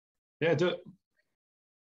Yeah, do it.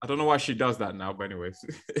 I don't know why she does that now, but anyways.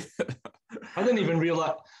 I didn't even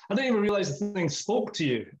realize the thing spoke to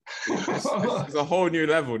you. It's a whole new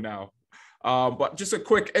level now. But just a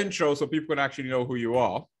quick intro so people can actually know who you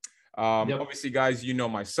are. Yep. Obviously, guys, you know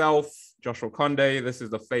myself, Joshua Conde. This is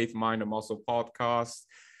the Faith, Mind, and Muscle podcast.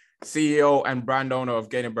 CEO and brand owner of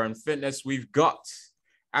Gain and Burn Fitness. We've got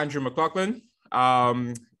Andrew Maclaughlan,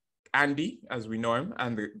 Andy, as we know him,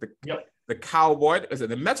 and the Cowboy. Is it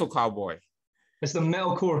the Metal Cowboy? It's the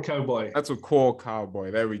Metalcore Cowboy. Metalcore Cowboy.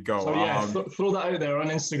 There we go. So yeah, throw that out there on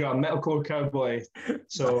Instagram, Metalcore Cowboy.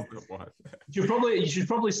 So you should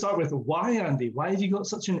probably start with why, Andy? Why have you got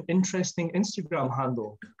such an interesting Instagram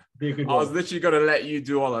handle? Be a good one. I was literally gonna let you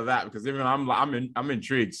do all of that because even I'm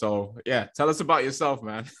intrigued. So yeah, tell us about yourself,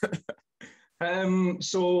 man.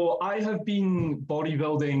 So I have been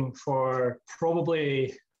bodybuilding for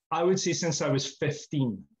probably, I would say, since I was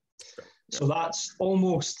 15. Yep. So that's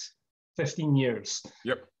almost 15 years.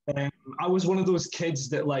 Yep. I was one of those kids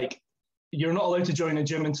that, like, you're not allowed to join a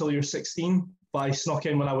gym until you're 16, but I snuck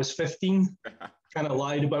in when I was 15. Kind of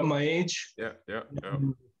lied about my age. Yeah.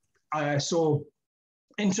 So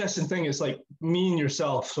interesting thing is, like, me and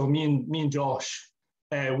yourself, so me and Josh,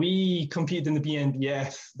 we competed in the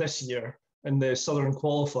BNBF this year in the Southern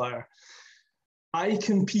qualifier. I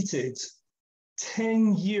competed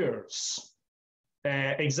 10 years.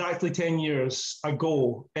 Exactly 10 years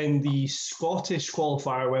ago in the Scottish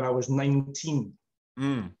qualifier when I was 19.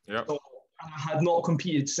 So I had not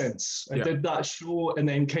competed since. I did that show and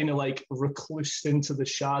then kind of like reclused into the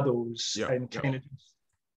shadows and kind of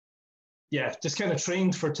just kind of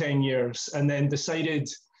trained for 10 years and then decided,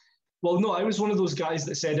 well, no, I was one of those guys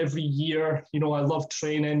that said every year, you know, I love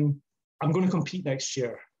training. I'm going to compete next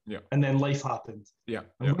year. Yeah. And then life happened. I'm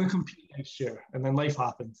going to compete next year. And then life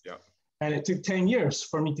happened. And it took 10 years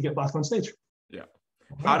for me to get back on stage. Yeah.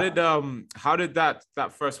 How did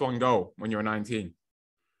that first one go when you were 19?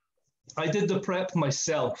 I did the prep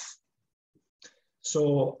myself.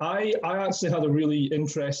 So I actually had a really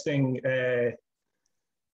interesting do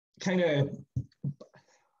you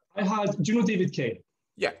know David Kay?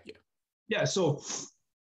 Yeah. So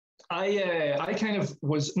I kind of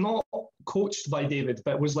was not coached by David,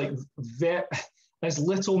 but was like as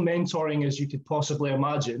little mentoring as you could possibly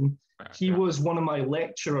imagine. He was one of my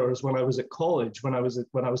lecturers when I was at college, when I was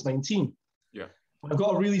 19. Yeah. I've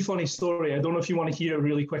got a really funny story. I don't know if you want to hear it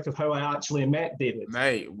really quick of how I actually met David.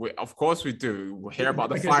 Mate, of course we do. We'll hear about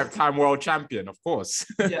the 5-time world champion, of course.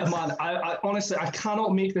 Yeah, man. I honestly, I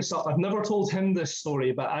cannot make this up. I've never told him this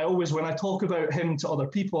story, but I always, when I talk about him to other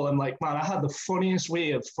people, I'm like, man, I had the funniest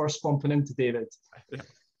way of first bumping into David. Yeah.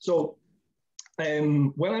 So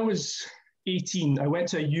when I was 18, I went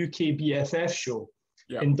to a UK BFF show.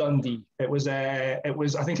 In Dundee. It was I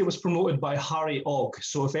think it was promoted by Harry Ogg.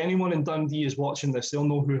 So if anyone in Dundee is watching this, they'll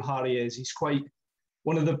know who Harry is. He's quite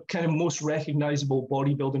one of the kind of most recognizable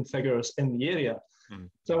bodybuilding figures in the area.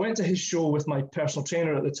 So I went to his show with my personal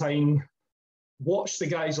trainer at the time, watched the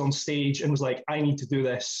guys on stage and was like, I need to do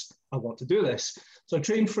this. I want to do this. So I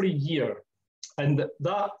trained for a year. And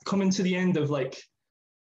that coming to the end of like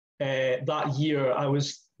that year, I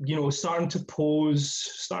was, you know, starting to pose,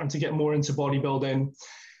 starting to get more into bodybuilding.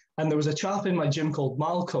 And there was a chap in my gym called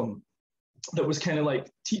Malcolm that was kind of like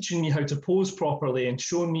teaching me how to pose properly and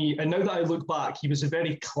showing me. And now that I look back, he was a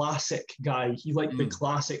very classic guy. He liked the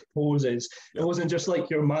classic poses. It wasn't just like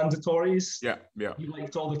your mandatories. He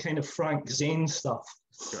liked all the kind of Frank Zane stuff.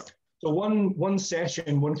 So one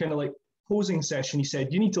session, one kind of like posing session, he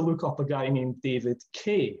said, you need to look up a guy named David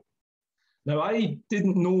Kay. Now, I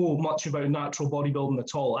didn't know much about natural bodybuilding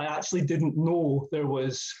at all. I actually didn't know there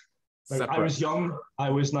was, I was young, I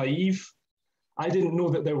was naive. I didn't know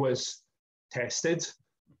that there was tested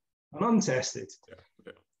and untested.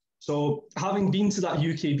 So having been to that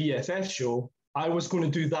UK BFF show, I was going to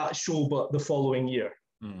do that show, but the following year.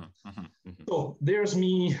 So there's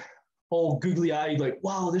me all googly-eyed, like,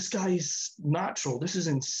 wow, this guy's natural. This is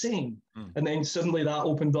insane. And then suddenly that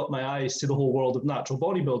opened up my eyes to the whole world of natural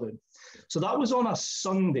bodybuilding. So that was on a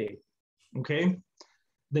Sunday, okay?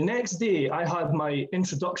 The next day, I had my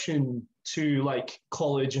introduction to like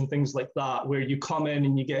college and things like that, where you come in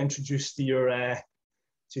and you get introduced to your,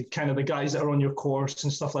 to kind of the guys that are on your course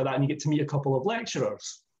and stuff like that, and you get to meet a couple of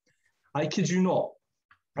lecturers. I kid you not,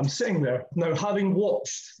 I'm sitting there, now having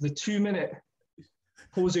watched the 2-minute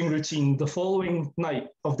posing routine the following night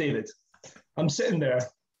of David, I'm sitting there,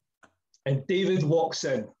 and David walks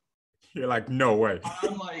in. You're like, no way.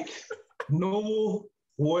 I'm like, no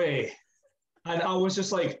way. And I was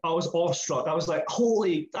just like, I was awestruck. I was like,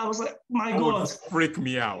 my God. Would freak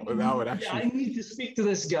me out. That would actually. Yeah, I need to speak to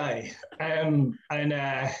this guy. And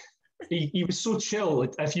he was so chill.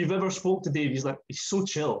 If you've ever spoke to Dave, he's so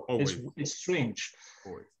chill. Always. It's strange.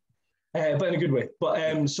 Always. But in a good way.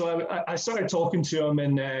 But so I started talking to him,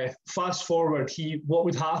 and fast forward, what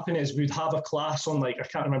would happen is we'd have a class on, like, I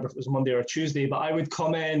can't remember if it was Monday or Tuesday, but I would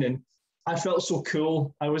come in and I felt so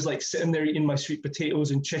cool. I was like sitting there eating my sweet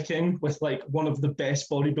potatoes and chicken with like one of the best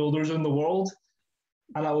bodybuilders in the world.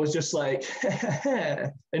 And I was just like,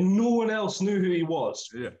 and no one else knew who he was.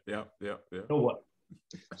 Yeah. No one.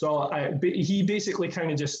 So he basically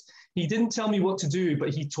kind of he didn't tell me what to do,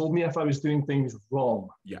 but he told me if I was doing things wrong.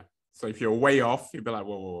 Yeah. So if you're way off, you'd be like,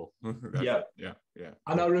 whoa. Yeah.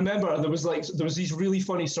 And I remember there was these really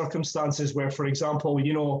funny circumstances where, for example,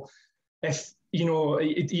 if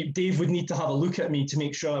Dave would need to have a look at me to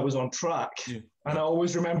make sure I was on track. Yeah. And I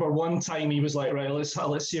always remember one time he was like, right,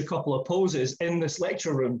 let's see a couple of poses in this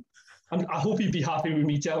lecture room. And I hope he'd be happy with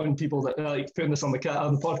me telling people that, like, putting this on the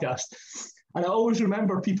podcast. And I always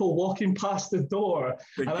remember people walking past the door,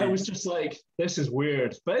 and I was just like, this is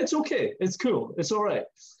weird, but it's okay. It's cool. It's all right.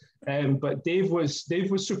 But Dave was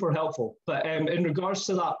super helpful. But in regards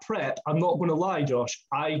to that prep, I'm not going to lie, Josh,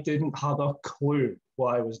 I didn't have a clue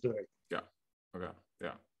what I was doing. Yeah. Okay.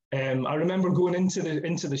 Yeah. I remember going into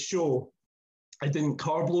the show, I didn't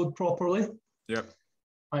carb load properly. Yep.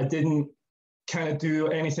 I didn't kind of do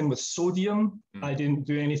anything with sodium. I didn't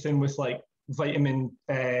do anything with like vitamin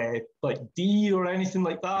like D or anything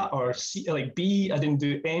like that, or C, like B. I didn't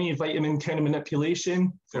do any vitamin kind of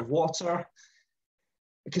manipulation for water.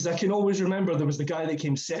 Because I can always remember there was the guy that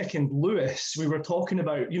came second, Lewis. We were talking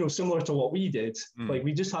about, similar to what we did. Like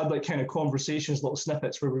we just had like kind of conversations, little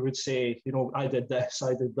snippets where we would say, I did this,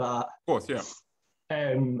 I did that. Of course, yeah.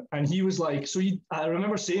 And he was like, I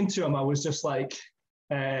remember saying to him, I was just like,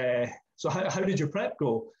 so how did your prep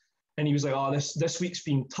go? And he was like, oh, this week's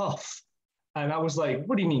been tough. And I was like,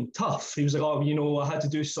 what do you mean tough? He was like, oh, I had to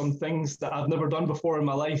do some things that I've never done before in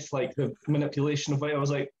my life, like the manipulation of vitamin. I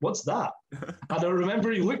was like, what's that? And I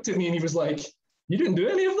remember he looked at me and he was like, you didn't do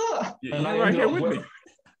any of that? Yeah, and I right here with me.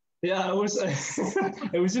 Yeah, it was a bit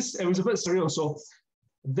surreal. So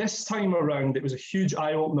this time around, it was a huge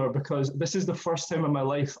eye opener because this is the first time in my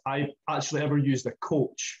life I actually ever used a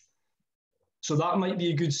coach. So that might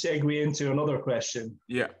be a good segue into another question.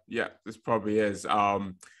 Yeah, this probably is.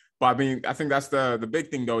 But I mean, I think that's the big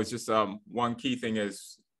thing, though, is just one key thing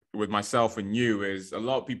is with myself and you is a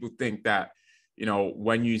lot of people think that,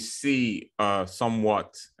 when you see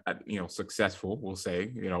somewhat, successful, we'll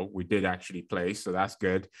say, we did actually play. So that's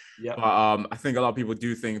good. Yeah. But I think a lot of people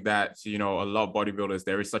do think that, a lot of bodybuilders,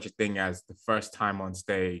 there is such a thing as the first time on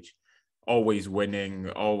stage, always winning,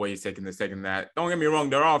 always taking this, taking that. Don't get me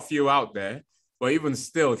wrong, there are a few out there. But even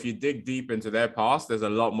still, if you dig deep into their past, there's a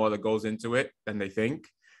lot more that goes into it than they think.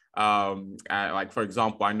 Like, for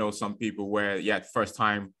example, I know some people where, first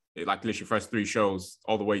time, like literally first 3 shows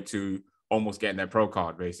all the way to almost getting their pro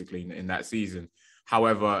card, basically, in that season.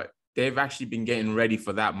 However, they've actually been getting ready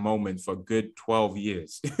for that moment for a good 12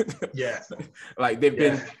 years. Yeah. Like they've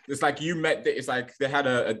been, it's like it's like they had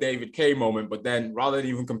a David K moment, but then rather than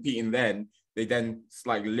even competing then, they then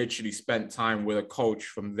like literally spent time with a coach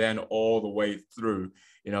from then all the way through.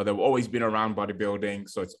 They've always been around bodybuilding.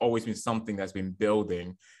 So it's always been something that's been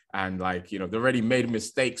building. And like, they've already made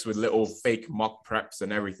mistakes with little fake mock preps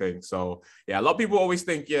and everything. So yeah, a lot of people always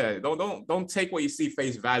think, don't take what you see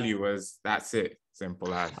face value as that's it.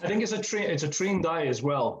 Simple as. I think it's a trained eye as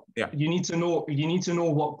well. Yeah. You need to know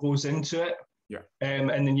what goes into it. Yeah. And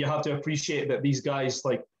then you have to appreciate that these guys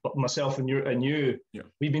like myself and you,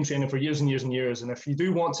 we've been training for years and years and years. And if you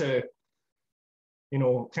do want to,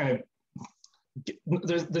 kind of,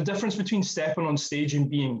 there's the difference between stepping on stage and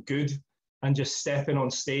being good and just stepping on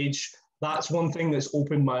stage. That's one thing that's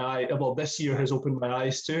opened my eye. Well, this year has opened my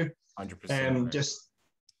eyes to. 100%. Just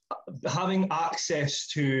having access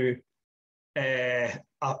to a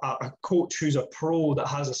coach who's a pro that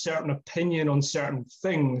has a certain opinion on certain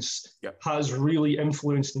things has really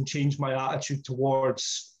influenced and changed my attitude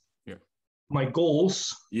towards my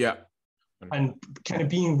goals. Yeah. And kind of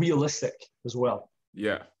being realistic as well.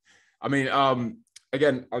 Yeah. I mean,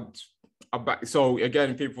 again, so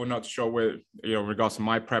again, people are not sure where, in regards to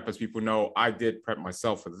my prep, as people know, I did prep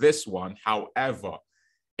myself for this one. However,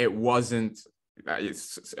 it wasn't,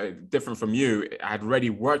 it's different from you. I had already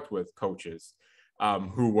worked with coaches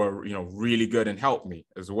who were, really good and helped me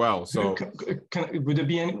as well. So would it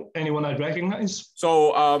be anyone I'd recognize?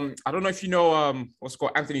 So I don't know if you know what's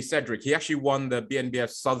called Anthony Cedric. He actually won the BNBF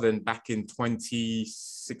Southern back in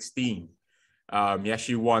 2016. He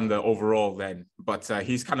actually won the overall then, but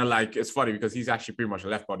he's kind of like, it's funny because he's actually pretty much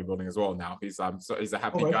left bodybuilding as well now. He's a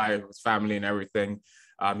happy guy with his family and everything.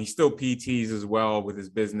 He still PTs as well with his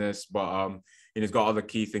business, but and he's got other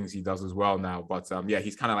key things he does as well now. But yeah,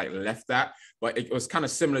 he's kind of like left that. But it was kind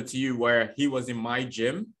of similar to you, where he was in my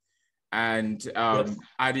gym, and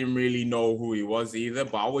I didn't really know who he was either.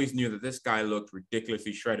 But I always knew that this guy looked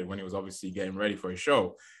ridiculously shredded when he was obviously getting ready for a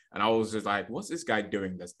show. And I was just like, what's this guy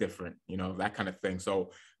doing that's different? You know, that kind of thing.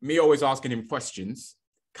 So me always asking him questions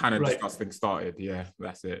kind of just got things started. Yeah,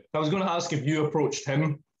 that's it. I was going to ask if you approached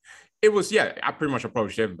him. It was, yeah, I pretty much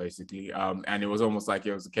approached him basically. And it was almost like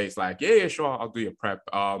it was a case like, yeah, sure, I'll do your prep.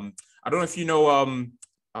 I don't know if you know,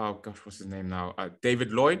 oh gosh, what's his name now?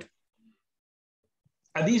 David Lloyd.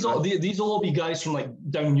 Are these all be guys from like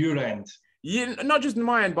down your end? Yeah, not just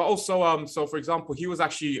mine, but also so for example, he was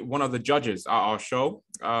actually one of the judges at our show.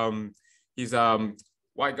 He's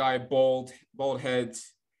white guy, bald head,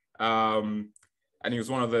 and he was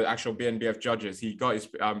one of the actual BNBF judges. He got his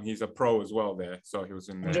he's a pro as well there, so he was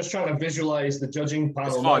in there. I'm just trying to visualize the judging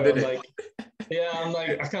panel. It's hard, isn't it? Like, yeah, I'm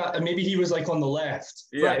like, I can't. Maybe he was like on the left.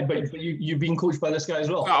 Yeah, right, but you've been coached by this guy as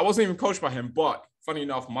well. No, I wasn't even coached by him, but funny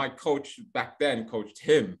enough, my coach back then coached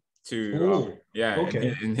him to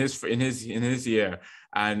okay. in his year,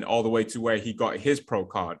 and all the way to where he got his pro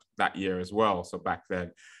card that year as well. So back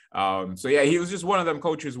then, so yeah, he was just one of them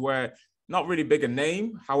coaches where not really big a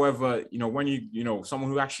name. However, you know, when you know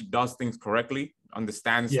someone who actually does things correctly,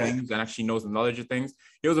 understands things, and actually knows the knowledge of things,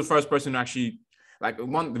 he was the first person to actually like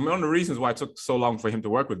one of the reasons why it took so long for him to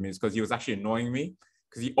work with me is because he was actually annoying me.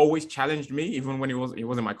 Because he always challenged me, even when he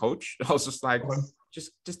wasn't my coach. I was just like,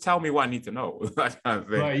 just tell me what I need to know. That kind of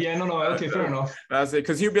thing. Right? Yeah. No. Okay. Fair enough. That's it.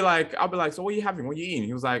 Because I'll be like, so what are you having? What are you eating?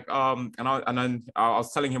 He was like, and then I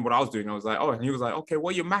was telling him what I was doing. I was like, oh, and he was like, okay,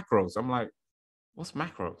 what are your macros? I'm like, what's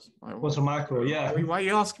macros? Like, what's a macro? Yeah. Why are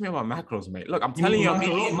you asking me about macros, mate? Look, I'm telling you,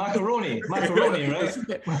 macaroni,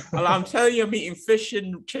 right? Well, I'm telling you, I'm eating fish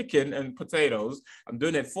and chicken and potatoes. I'm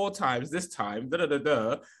doing it 4 times this time.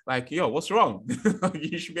 Like, yo, what's wrong?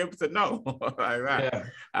 You should be able to know like that.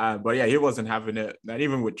 Yeah. But yeah, he wasn't having it. And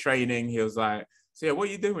even with training, he was like, so yeah, what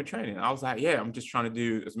are you doing with training? I was like, yeah, I'm just trying to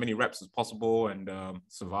do as many reps as possible and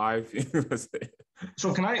survive.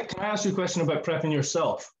 So can I ask you a question about prepping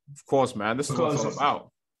yourself? Of course, man. This is what it's all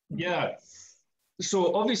about. Yeah.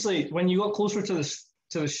 So obviously, when you got closer to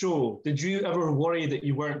the show, did you ever worry that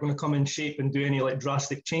you weren't going to come in shape and do any like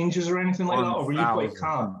drastic changes or anything like that, or were you quite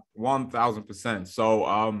calm? 1,000%.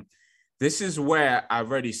 So this is where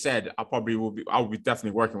I've already said I'll be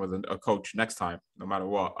definitely working with a coach next time, no matter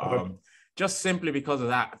what. Just simply because of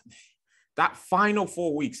that final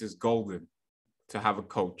 4 weeks is golden to have a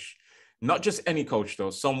coach. Not just any coach,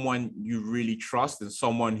 though, someone you really trust and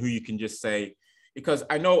someone who you can just say, because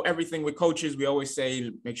I know everything with coaches, we always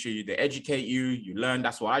say, make sure they educate you, you learn.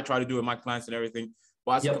 That's what I try to do with my clients and everything.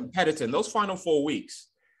 But as a competitor, in those final 4 weeks,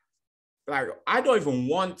 like, I don't even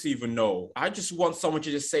want to even know. I just want someone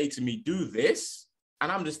to just say to me, do this.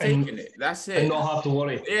 And I'm just taking it. That's it. And not have to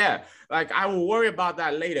worry. Yeah. Like, I will worry about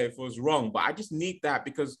that later if it was wrong. But I just need that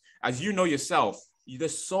because, as you know yourself,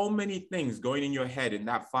 there's so many things going in your head in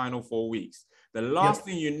that final 4 weeks. The last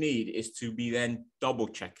thing you need is to be then double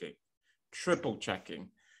checking, triple checking,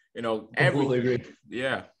 you know, everything.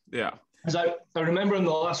 Yeah. Because I remember in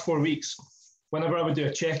the last 4 weeks, whenever I would do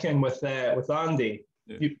a check-in with Andy,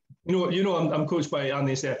 you know, I'm coached by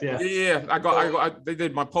Andy Seth. They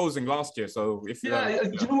did my posing last year. So if you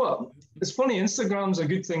know what, it's funny. Instagram's a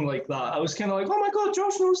good thing like that. I was kind of like, oh my god,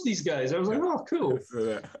 Josh knows these guys. I was like, oh cool.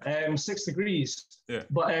 6 degrees. Yeah.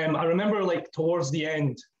 But I remember like towards the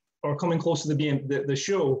end or coming close to the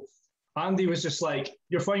show, Andy was just like,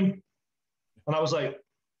 you're fine, and I was like,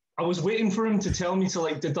 I was waiting for him to tell me to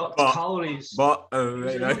like deduct calories. But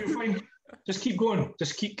like, no, you're fine. Just keep going.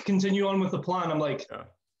 Just continue on with the plan. I'm like,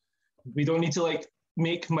 we don't need to like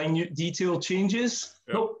make minute detailed changes.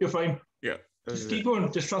 Nope, you're fine. Yeah. Just keep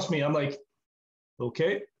going. Just trust me. I'm like,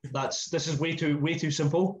 okay, this is way too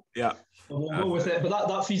simple. Yeah. We'll go with it. But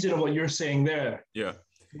that feeds into what you're saying there. Yeah.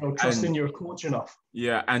 You know, trusting your coach enough.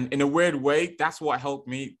 Yeah. And in a weird way, that's what helped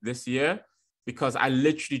me this year, because I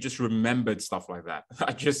literally just remembered stuff like that.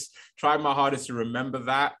 I just tried my hardest to remember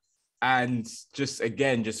that. And just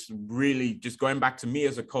really going back to me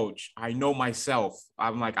as a coach, I know myself.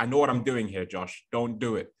 I'm like, I know what I'm doing here, Josh. Don't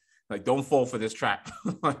do it. Like, don't fall for this trap.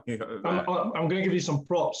 I'm going to give you some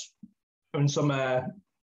props and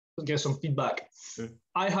get some feedback. Yeah.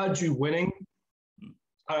 I had you winning.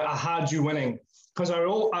 I had you winning because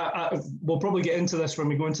we'll probably get into this when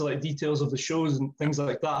we go into like details of the shows and things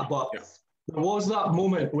like that. But there was that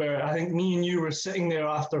moment where I think me and you were sitting there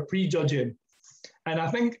after pre-judging. And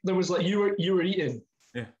I think there was like you were eating,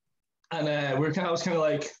 and I was kind of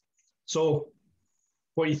like, so,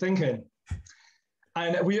 what are you thinking?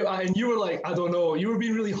 And you were like, I don't know, you were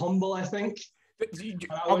being really humble, I think.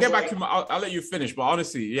 I'll get back to my. I'll let you finish, but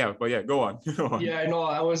honestly, yeah. But yeah, go on. Go on. Yeah, no,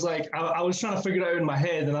 I was like, I was trying to figure it out in my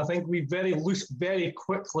head, and I think we very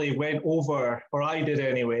quickly went over, or I did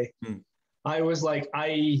anyway. I was like,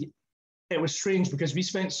 it was strange because we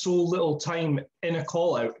spent so little time in a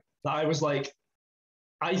call out that I was like,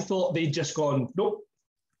 I thought they'd just gone, nope,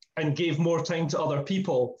 and gave more time to other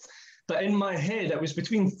people. But in my head, it was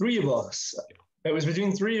between three of us. It was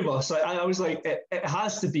between three of us. I was like, it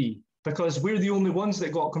has to be, because we're the only ones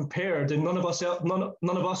that got compared, and none of us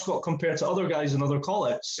got compared to other guys in other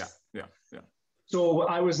call-outs. Yeah. So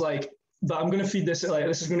I was like, I'm going to feed this, like,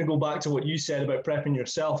 this is going to go back to what you said about prepping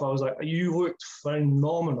yourself. I was like, you looked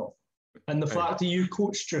phenomenal. And the fact that you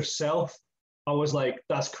coached yourself, I was like,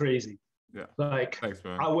 that's crazy. Yeah. Like, thanks,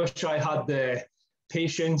 man. I wish I had the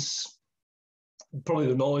patience, probably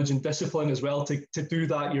the knowledge and discipline as well to do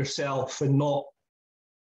that yourself and not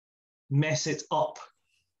mess it up,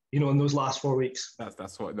 in those last 4 weeks.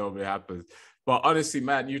 That's what normally happens. But honestly,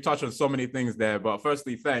 man, you touched on so many things there. But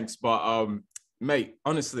firstly, thanks. But mate,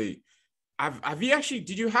 honestly,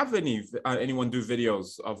 did you have anyone do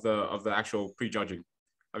videos of the actual prejudging?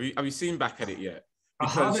 Have you seen back at it yet?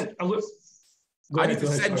 Because I haven't. I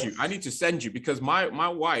need to send you because my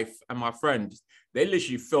wife and my friend, they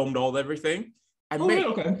literally filmed everything. And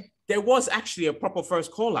there was actually a proper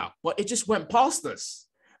first call out, but it just went past us.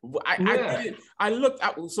 I looked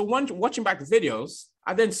at, so watching back the videos,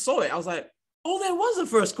 I then saw it. I was like, oh, there was a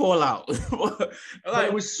first call out. Like,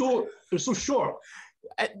 it was so short.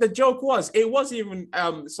 The joke was, it wasn't even,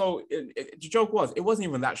 the joke was, it wasn't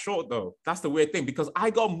even that short though. That's the weird thing, because I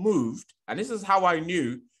got moved, and this is how I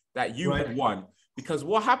knew that you had won. Because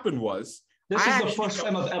what happened was, this is the first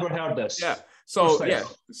time I've ever heard this. Yeah.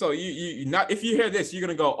 So you now, if you hear this, you're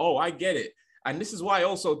gonna go, oh, I get it. And this is why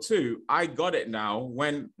also too, I got it now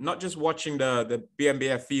when not just watching the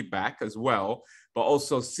BNBF feedback as well, but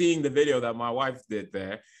also seeing the video that my wife did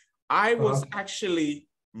there. I was actually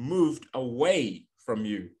moved away from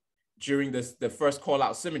you during the first call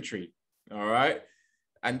out symmetry. All right.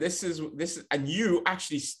 And this is, and you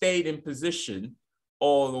actually stayed in position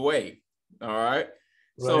all the way. All right.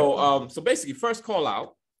 So basically first call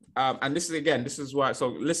out. And this is why, so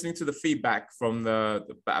listening to the feedback from the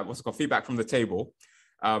feedback from the table,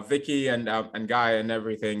 Vicky and Guy and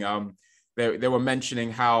everything, they were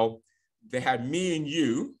mentioning how they had me and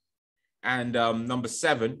you and number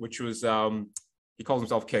 7, which was, he calls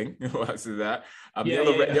himself King, the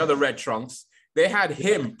other red trunks, they had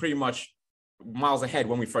him pretty much miles ahead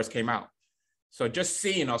when we first came out. So just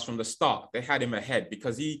seeing us from the start, they had him ahead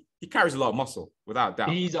because he carries a lot of muscle, without doubt.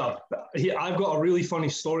 I've got a really funny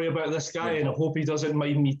story about this guy, and I hope he doesn't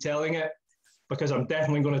mind me telling it, because I'm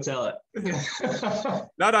definitely going to tell it.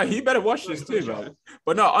 No, he better watch this too, man.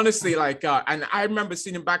 But no, honestly, like, and I remember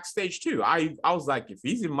seeing him backstage too. I was like, if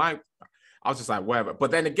he's in my, I was just like, whatever.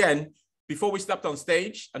 But then again, before we stepped on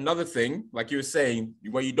stage, another thing, like you were saying,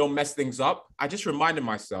 where you don't mess things up, I just reminded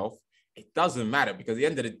myself, it doesn't matter, because at the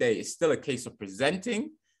end of the day, it's still a case of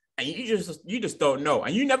presenting, and you just don't know,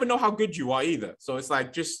 and you never know how good you are either. So it's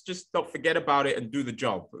like, just don't forget about it and do the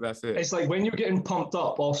job. That's it. It's like when you're getting pumped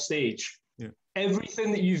up off stage,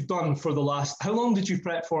 everything that you've done for the last, how long did you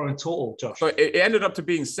prep for in total, Josh? So it ended up to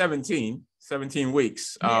being 17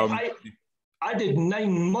 weeks. I did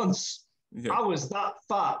 9 months. Yeah. I was that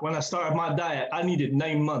fat when I started my diet. I needed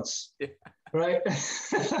 9 months, right?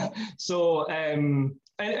 So, and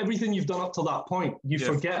everything you've done up to that point, you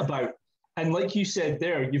forget about. And like you said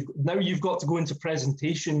there, you've got to go into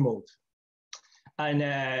presentation mode. And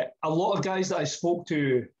a lot of guys that I spoke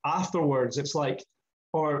to afterwards, it's like,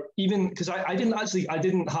 or even because I didn't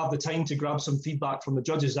have the time to grab some feedback from the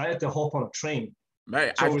judges. I had to hop on a train.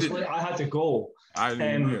 Right. So I had to go.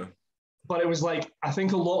 But it was like, I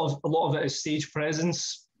think a lot of it is stage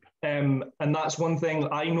presence. And that's one thing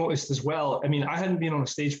I noticed as well. I mean, I hadn't been on a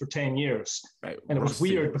stage for 10 years. Right. And it was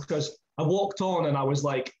weird because I walked on and I was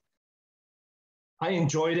like, I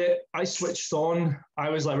enjoyed it. I switched on.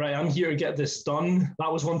 I was like, right, I'm here to get this done.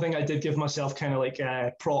 That was one thing I did give myself kind of like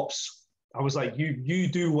props. I was like, you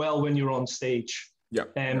do well when you're on stage. Yeah.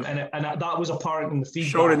 And that was apparent in the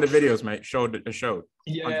feedback. Showed in the videos, mate. Showed.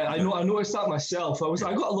 Yeah, I noticed that myself. I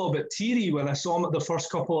got a little bit teary when I saw him at the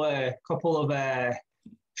first couple of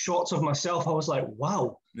shots of myself. I was like,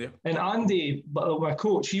 wow. Yeah. And Andy, my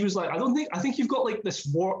coach, he was like, I think you've got like this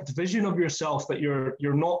warped vision of yourself that you're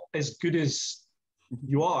not as good as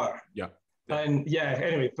you are. Yeah. And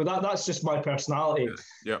anyway, but that's just my personality.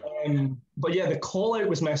 Yeah. But the call out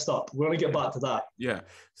was messed up. We're gonna get back to that. Yeah.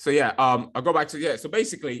 So I'll go back to So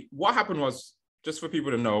basically, what happened was, just for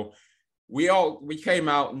people to know, we came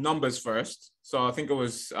out numbers first. So I think it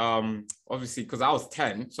was obviously because I was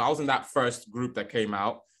 10. So I was in that first group that came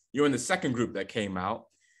out. You're in the second group that came out.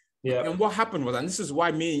 Yeah. And what happened was, and this is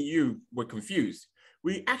why me and you were confused,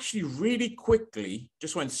 we actually really quickly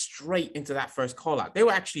just went straight into that first call out. They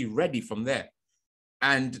were actually ready from there.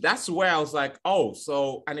 And that's where I was like, oh,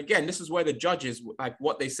 so, and again, this is where the judges, like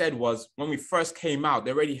what they said was when we first came out,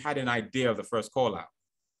 they already had an idea of the first call out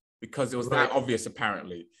because it was that obvious,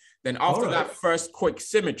 apparently. Then after that first quick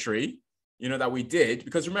symmetry, you know, that we did,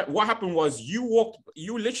 because remember what happened was you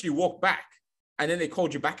literally walked back and then they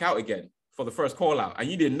called you back out again for the first call out. And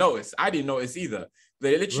you didn't notice. I didn't notice either.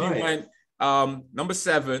 They literally went number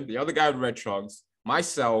 7, the other guy with red trunks,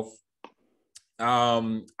 myself,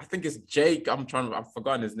 I think it's Jake. I've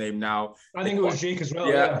forgotten his name now. I think it was Jake as well.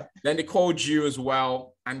 Yeah. Then they called you as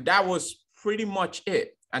well. And that was pretty much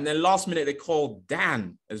it. And then last minute, they called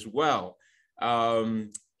Dan as well.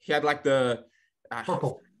 He had like the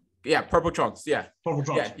purple. Yeah, purple trunks. Yeah. Purple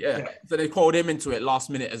trunks. Yeah. So they called him into it last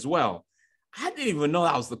minute as well. I didn't even know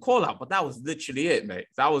that was the call out, but that was literally it, mate.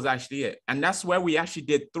 That was actually it. And that's where we actually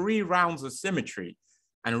did 3 rounds of symmetry.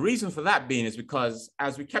 And the reason for that being is because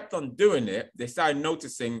as we kept on doing it, they started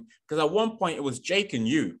noticing, because at one point it was Jake and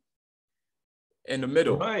you in the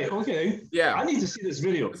middle. Right, okay. Yeah. I need to see this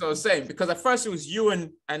video. So I was saying, because at first it was you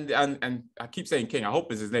and I keep saying King. I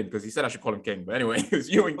hope it's his name because he said I should call him King. But anyway, it was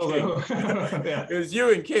you and King. Yeah. It was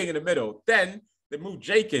you and King in the middle. Then they moved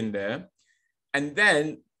Jake in there. And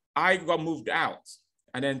then I got moved out.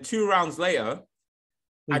 And then 2 rounds later,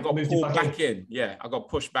 I got pulled back in. Yeah, I got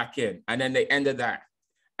pushed back in. And then they ended that.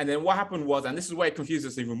 And then what happened was, and this is where it confused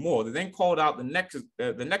us even more, they then called out the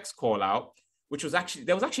next call out, which was actually,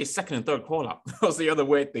 there was actually a second and third call out. That was the other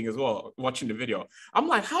weird thing as well, watching the video. I'm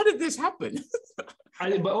like, how did this happen? But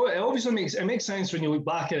it obviously makes sense when you look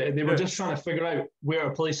back at it. They were just trying to figure out where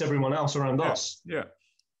to place everyone else around us. Yeah.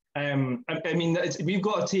 I mean, we've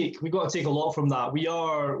got to take a lot from that.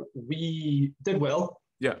 We did well.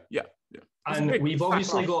 Yeah. And we've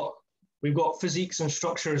obviously got physiques and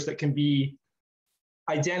structures that can be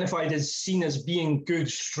identified as seen as being good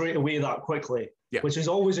straight away that quickly, which is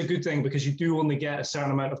always a good thing because you do only get a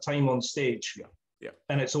certain amount of time on stage. Yeah.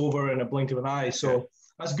 And it's over in a blink of an eye. So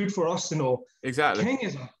that's good for us to know. Exactly.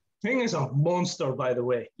 King is a monster, by the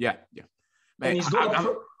way. Yeah. Mate, and he's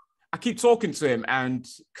got I keep talking to him and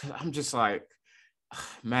I'm just like,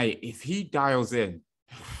 mate, if he dials in,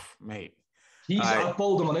 mate. I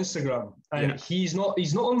followed him on Instagram and he's not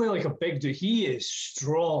only like a big dude, he is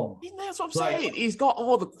strong. That's what I'm saying. He's got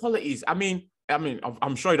all the qualities. I mean,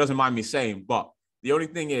 I'm sure he doesn't mind me saying, but the only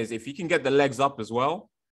thing is if he can get the legs up as well,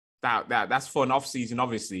 that's for an off season,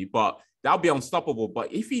 obviously, but that'll be unstoppable.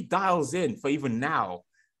 But if he dials in for even now,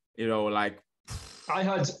 you know, like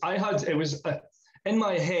it was in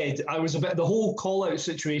my head, I was the whole call out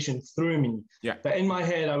situation threw me. Yeah. But in my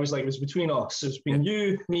head, I was like, it was between us. It was between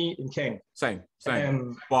you, me, and King. Same.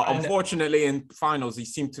 But unfortunately, in finals, he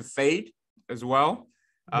seemed to fade as well.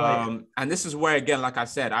 And this is where, again, like I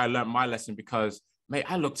said, I learned my lesson because, mate,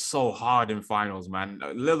 I looked so hard in finals, man.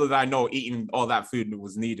 Little did I know eating all that food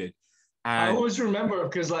was needed. And I always remember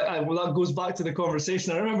because, that goes back to the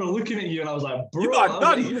conversation. I remember looking at you and I was like, bro, you got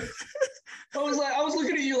done. I was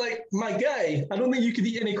looking at you like, my guy, I don't think you could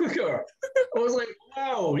eat any quicker. I was like,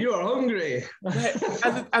 wow, you are hungry.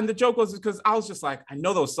 and the joke was because I was just like, I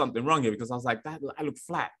know there was something wrong here because I was like, I look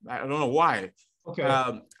flat. I don't know why. Okay.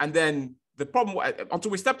 And then the problem,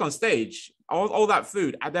 until we stepped on stage, all that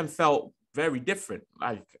food, I then felt very different.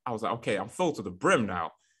 Like, I was like, okay, I'm full to the brim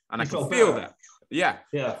now. And I can feel that. Yeah.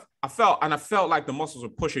 I felt like the muscles were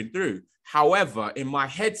pushing through. However, in my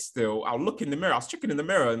head still, I'll look in the mirror. I was checking in the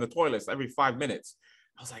mirror in the toilets every 5 minutes.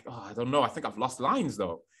 I was like, oh, I don't know. I think I've lost lines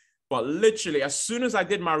though. But literally, as soon as I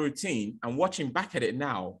did my routine and watching back at it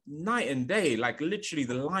now, night and day, like literally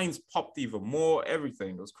the lines popped even more,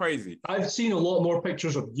 everything. It was crazy. I've seen a lot more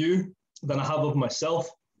pictures of you than I have of myself.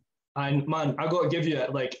 And man, I got to give you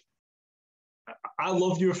I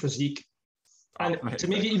love your physique. And to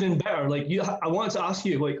make it even better, I wanted to ask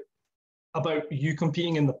you, about you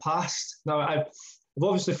competing in the past. Now, I've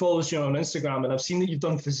obviously followed you on Instagram, and I've seen that you've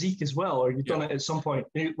done physique as well, or you've done it at some point.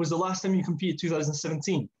 It was the last time you competed,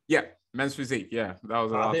 2017? Yeah, men's physique. Yeah, that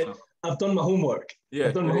was the last time. I've done my homework. Yeah,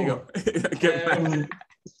 I've done my homework.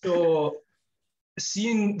 So,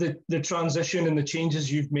 seeing the transition and the changes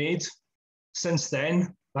you've made since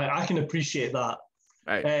then, I can appreciate that.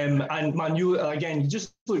 Right. And man, you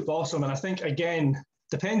just looked awesome. And I think, again,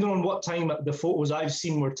 depending on what time the photos I've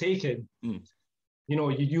seen were taken, you know,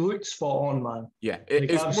 you looked spot on, man. Yeah,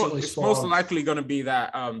 it's most likely going to be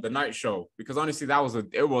that the night show, because honestly,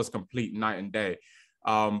 it was complete night and day.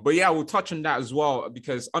 But yeah, we'll touch on that as well,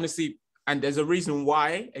 because honestly, and there's a reason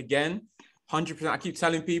why, again, 100%, I keep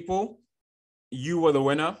telling people, you were the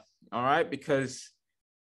winner, all right? Because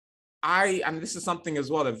and this is something as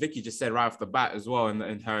well that Vicky just said right off the bat as well in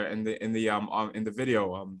the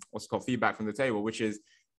video, what's called feedback from the table, which is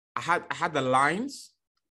I had the lines,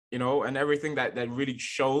 you know, and everything that really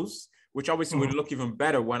shows, which obviously would look even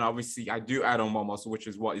better when obviously I do add on more muscle, which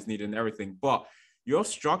is what is needed and everything. But your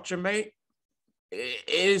structure, mate, it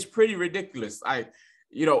is pretty ridiculous. I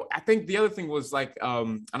think the other thing was like,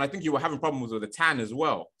 and I think you were having problems with the tan as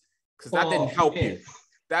well, because that didn't help you.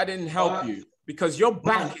 That didn't help you. Because your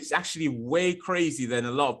back is actually way crazy than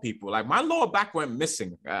a lot of people. Like my lower back went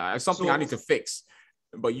missing. It's something I need to fix.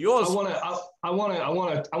 But yours, I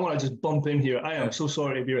want to just bump in here. I am so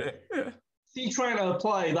sorry, Vera. See, trying to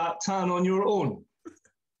apply that tan on your own,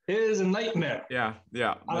 it is a nightmare. Yeah.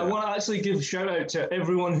 And I want to actually give a shout out to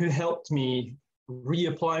everyone who helped me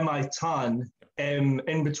reapply my tan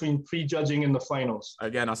in between prejudging and the finals.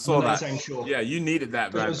 Again, I saw that. Show. Yeah, you needed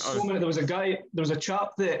that, man. There was a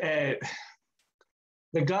chap that.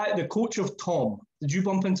 The coach of Tom. Did you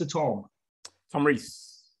bump into Tom? Tom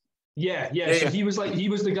Reese. Yeah. So he was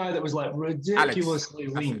the guy that was like ridiculously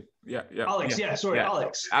lean. Yeah. Alex. Yeah.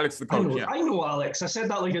 Alex. Alex, the coach. I know Alex. I said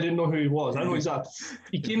that like I didn't know who he was. I know he's that.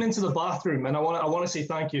 He came into the bathroom, and I want to say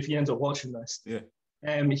thank you if he ends up watching this. Yeah.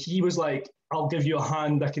 He was like, "I'll give you a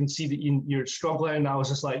hand. I can see that you're struggling." And I was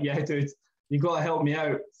just like, "Yeah, dude, you got to help me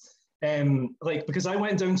out." Because I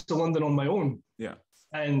went down to London on my own. Yeah.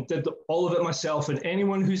 And did all of it myself. And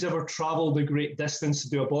anyone who's ever traveled a great distance to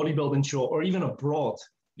do a bodybuilding show, or even abroad,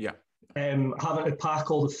 having to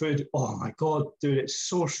pack all the food, oh my God, dude, it's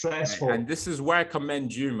so stressful. And this is where I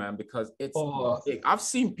commend you, man, because I've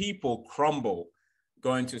seen people crumble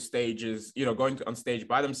going to stages, going on stage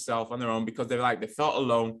by themselves on their own, because they felt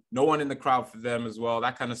alone, no one in the crowd for them as well,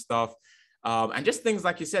 that kind of stuff. And just things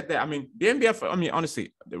like you said there. I mean, BNBF,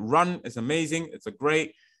 honestly, the run is amazing. It's a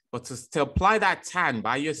great. But to apply that tan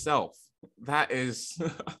by yourself, that is.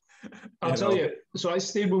 I'll tell you. So I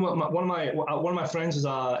stayed with one of my friends is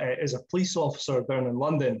a police officer down in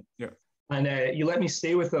London. Yeah. And he let me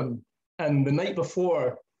stay with him. And the night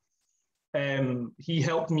before, he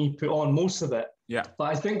helped me put on most of it. Yeah. But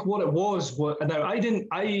I think what it was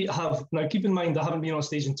now keep in mind I haven't been on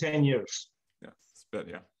stage in 10 years. Yeah. It's a bit,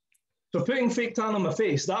 yeah. So putting fake tan on my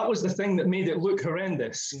face, that was the thing that made it look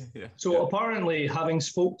horrendous. Apparently, having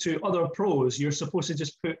spoke to other pros, you're supposed to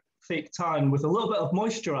just put fake tan with a little bit of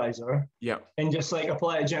moisturizer and just like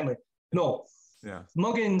apply it gently. No. Yeah.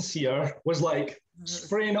 Muggins here was like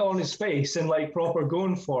spraying it on his face and like proper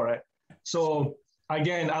going for it. So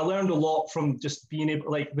again, I learned a lot from just being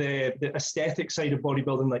able, like the aesthetic side of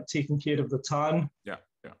bodybuilding, like taking care of the tan. Yeah.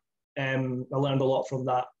 I learned a lot from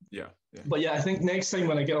that. Yeah. But yeah, I think next time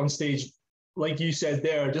when I get on stage, like you said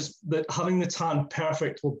there, just having the tan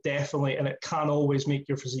perfect will definitely, and it can always make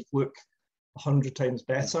your physique look 100 times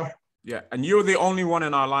better. Yeah, and you're the only one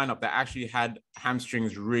in our lineup that actually had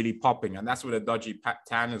hamstrings really popping, and that's with a dodgy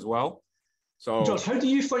tan as well. So, Josh, how do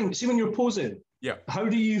you find, see when you're posing, how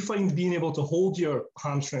do you find being able to hold your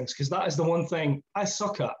hamstrings? Because that is the one thing I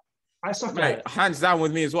suck at. Right, hands down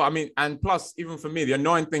with me as well. I mean, and plus, even for me, the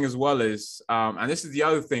annoying thing as well is, and this is the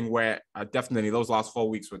other thing where definitely those last 4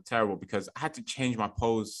 weeks were terrible, because I had to change my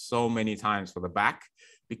pose so many times for the back,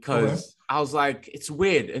 because I was like, it's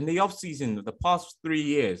weird. In the off season, the past 3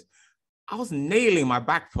 years, I was nailing my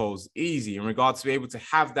back pose easy in regards to be able to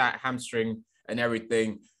have that hamstring and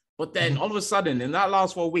everything. But then all of a sudden, in that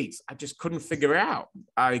last 4 weeks, I just couldn't figure it out.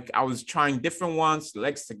 I was trying different ones,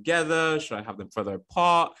 legs together. Should I have them further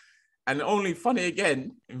apart? And only funny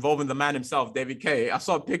again, involving the man himself, David K. I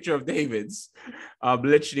saw a picture of David's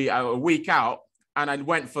literally a week out, and I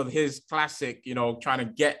went for his classic, trying to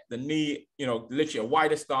get the knee, literally a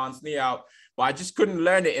wider stance, knee out, but I just couldn't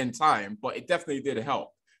learn it in time, but it definitely did help.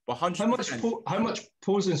 But 100%. How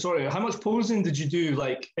much posing did you do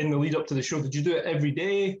like in the lead up to the show? Did you do it every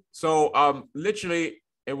day? So literally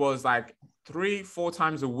it was like 3-4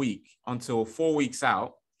 times a week until 4 weeks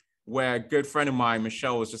out, where a good friend of mine,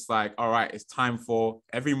 Michelle, was just like, all right, it's time for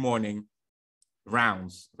every morning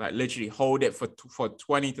rounds, like literally hold it for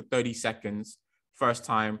 20 to 30 seconds. First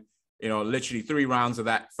time, literally 3 rounds of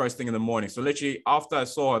that first thing in the morning. So literally after I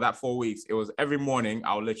saw her that 4 weeks, it was every morning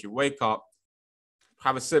I'll literally wake up,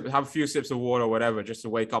 have a few sips of water or whatever, just to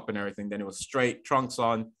wake up and everything. Then it was straight trunks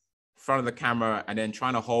on, front of the camera, and then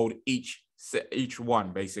trying to hold each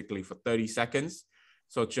one basically for 30 seconds.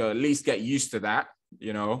 So to at least get used to that,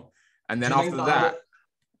 and then after that,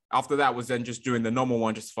 after that was then just doing the normal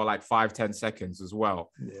one just for like 5-10 seconds as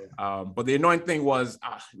well. Yeah. But the annoying thing was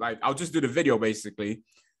like, I'll just do the video basically.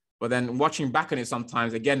 But then watching back on it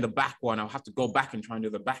sometimes, again, the back one, I'll have to go back and try and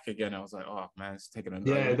do the back again. I was like, oh man, it's taking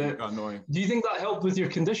annoying. Do you think that helped with your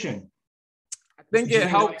condition? I think it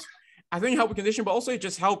helped. I think it helped with condition, but also it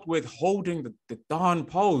just helped with holding the darn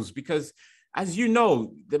pose, because as you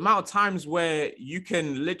know, the amount of times where you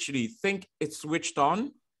can literally think it's switched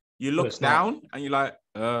on, you look down and you're like,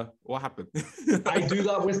 what happened? I do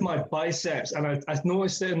that with my biceps, and I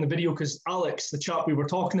noticed it in the video because Alex, the chap we were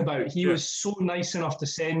talking about, he was so nice enough to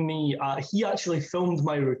send me. He actually filmed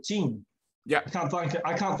my routine. Yeah, I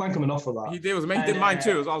can't thank him enough for that. He did. He did mine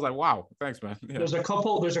too. So I was like, wow, thanks, man. Yeah. There's a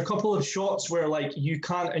couple of shots where like you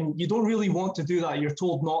can't, and you don't really want to do that. You're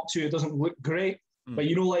told not to. It doesn't look great. But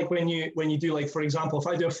you know, like when you do, like for example, if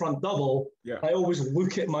I do a front double, I always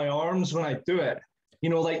look at my arms when I do it. You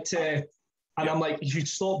know, like I'm like, you should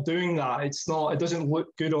stop doing that. It doesn't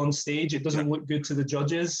look good on stage. It doesn't look good to the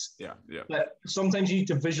judges. Yeah. But sometimes you need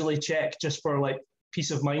to visually check just for like peace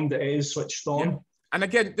of mind that it is switched on. Yeah. And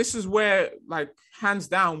again, this is where, like, hands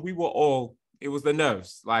down, it was the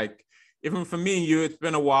nerves. Like, even for me and you, it's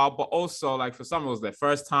been a while, but also like for some, it was their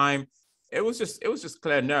first time. It was just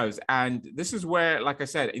clear nerves. And this is where, like I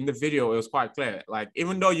said, in the video, it was quite clear. Like,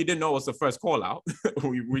 even though you didn't know it was the first call out,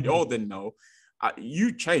 we all didn't know,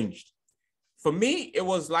 you changed. For me, it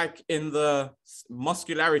was like in the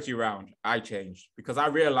muscularity round, I changed because I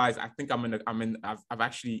realized I think I've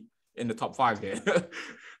actually in the top 5 here.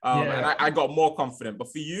 And I got more confident. But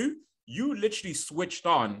for you literally switched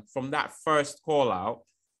on from that first call out.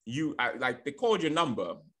 Like they called your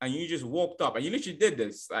number and you just walked up and you literally did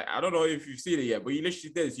this. I don't know if you've seen it yet, but you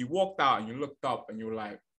literally did this. You walked out and you looked up and you were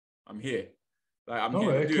like, I'm here. Like, I'm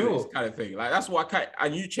here to do this kind of thing. Like, that's what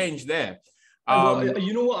and you changed there.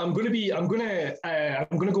 You know what? I'm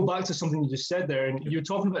gonna go back to something you just said there, and you're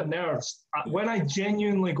talking about nerves. When I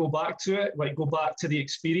genuinely go back to it, like go back to the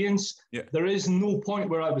experience, there is no point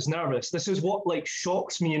where I was nervous. This is what like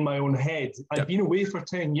shocks me in my own head. I've been away for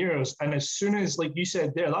 10 years, and as soon as, like you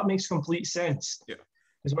said there, that makes complete sense. Yeah,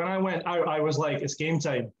 because when I went out, I was like, it's game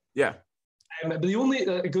time. Yeah. But the only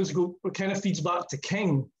it kind of feeds back to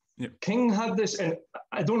King. Yeah. King had this, and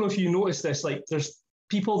I don't know if you noticed this. Like, there's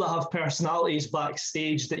people that have personalities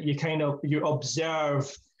backstage that you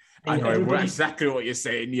observe. I know exactly what you're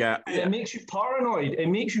saying. Yeah. And it makes you paranoid.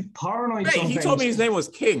 Mate, he told me his name was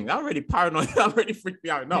King. That already paranoid. That already freaked me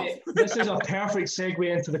out enough. Mate, this is a perfect segue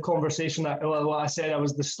into the conversation that what I said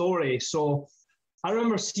was the story. So I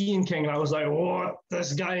remember seeing King and I was like, what?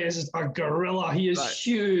 This guy is a gorilla. He is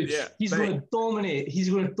huge. Yeah, he's going to dominate.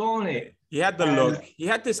 He had the look. He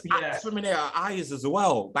had this Terminator eyes as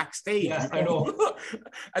well backstage. Yeah, I know.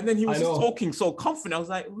 And then he was just talking so confident. I was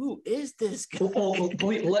like, who is this guy?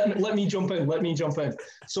 Please, let me jump in.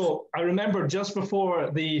 So I remember just before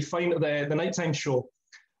the nighttime show,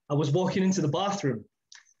 I was walking into the bathroom.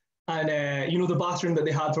 And you know the bathroom that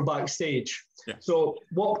they had for backstage. Yeah. So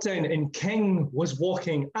walked in and King was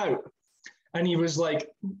walking out. And he was like,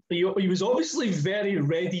 he was obviously very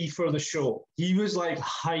ready for the show. He was like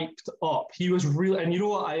hyped up. He was real. And you know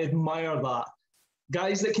what? I admire that.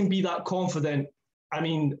 Guys that can be that confident. I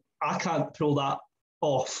mean, I can't pull that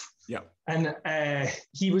off. Yeah. And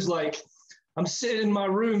he was like, I'm sitting in my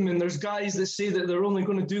room and there's guys that say that they're only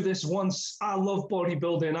going to do this once. I love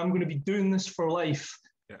bodybuilding. I'm going to be doing this for life.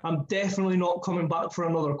 Yeah. I'm definitely not coming back for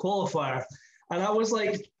another qualifier. And I was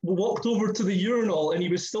like, walked over to the urinal and he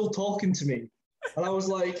was still talking to me. And I was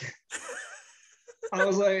like, okay. I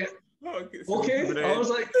was like,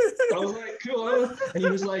 cool. And he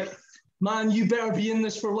was like, man, you better be in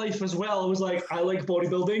this for life as well. I was like, I like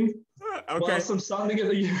bodybuilding. Okay. Whilst I'm standing at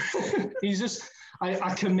the urinal, he's just,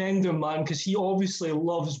 I commend him, man, because he obviously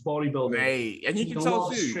loves bodybuilding. Hey, and you can tell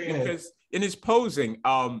too, because in his posing,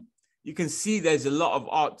 you can see there's a lot of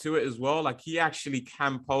art to it as well. Like, he actually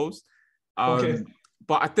can pose.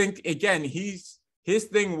 But I think, again, his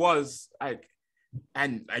thing was like,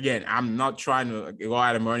 and again, I'm not trying to go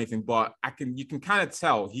at him or anything, but you can kind of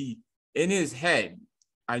tell in his head,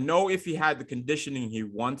 I know if he had the conditioning he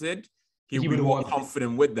wanted, he would be more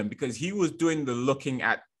confident with them, because he was doing the looking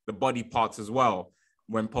at the body parts as well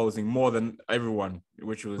when posing more than everyone,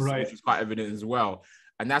 which was quite evident as well.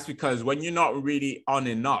 And that's because when you're not really on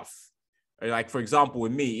enough, like, for example,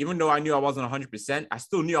 with me, even though I knew I wasn't 100%, I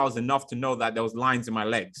still knew I was enough to know that there was lines in my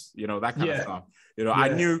legs, you know, that kind of stuff. You know, I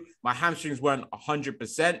knew my hamstrings weren't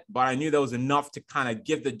 100%, but I knew there was enough to kind of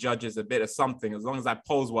give the judges a bit of something, as long as I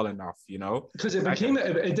pose well enough, you know? Because it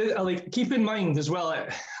did, like, keep in mind as well,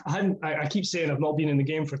 I keep saying I've not been in the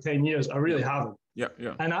game for 10 years. I really haven't. Yeah.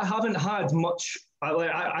 And I haven't had much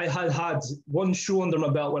I had one show under my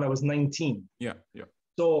belt when I was 19. Yeah, yeah.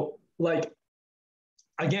 So like,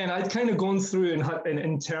 again, I'd kind of gone through and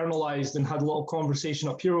internalized and had a little conversation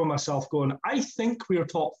up here with myself going, I think we're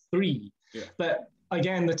top 3. Yeah. But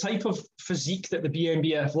again, the type of physique that the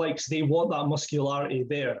BNBF likes, they want that muscularity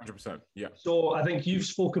there. 100%, yeah. So I think you've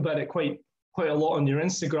spoke about it quite a lot on your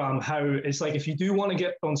Instagram, how it's like, if you do want to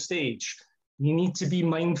get on stage, you need to be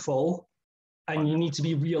mindful and you need to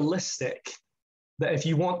be realistic that if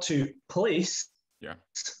you want to place,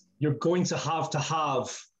 you're going to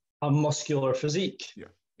have a muscular physique. Yeah.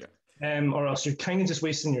 Or else you're kind of just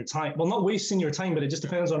wasting your time. Well, not wasting your time, but it just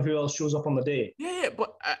depends on who else shows up on the day. Yeah,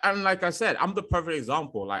 but and like I said, I'm the perfect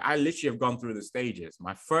example. Like, I literally have gone through the stages.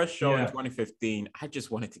 My first show in 2015, I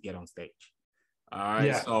just wanted to get on stage. All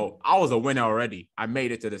right, so I was a winner already. I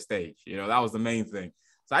made it to the stage. You know, that was the main thing.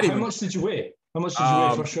 So How much did you weigh? How much did you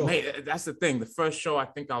weigh for a show? Mate, that's the thing. The first show, I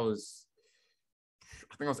think I was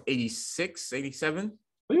 86, 87.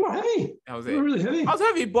 Oh, you were heavy. That was you were really heavy. I was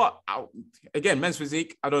heavy, but again, men's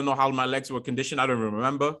physique. I don't know how my legs were conditioned. I don't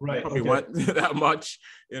remember. Right. Probably weren't that much.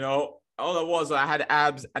 You know, all it was, I had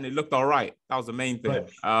abs and it looked all right. That was the main thing.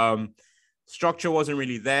 Right. Structure wasn't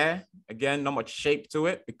really there. Again, not much shape to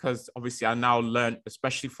it, because obviously I now learned,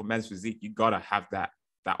 especially for men's physique, you gotta have that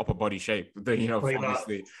upper body shape. You know, like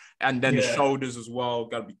obviously, and then the shoulders as well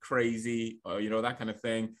gotta be crazy. You know, that kind of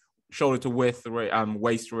thing. Shoulder to width,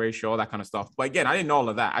 waist ratio, all that kind of stuff. But again, I didn't know all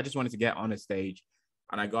of that. I just wanted to get on a stage,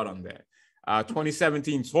 and I got on there.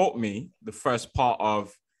 2017 taught me the first part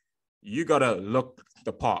of, you gotta look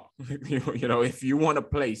the part. You know, if you want a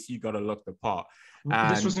place, you gotta look the part.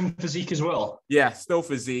 And this was in physique as well. Yeah, still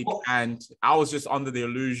physique, and I was just under the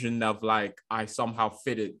illusion of like I somehow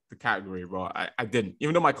fitted the category, bro. I didn't,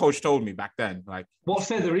 even though my coach told me back then. Like, what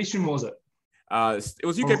federation was it? It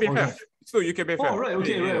was UKBFF. Still UKBFF. Oh, right.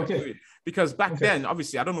 Okay, okay. Because back then,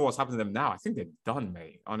 obviously, I don't know what's happened to them now. I think they're done,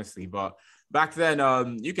 mate, honestly. But back then,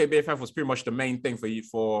 UKBFF was pretty much the main thing for you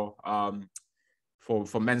for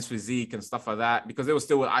men's physique and stuff like that, because they were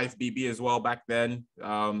still with IFBB as well back then.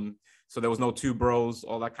 So there was no two bros,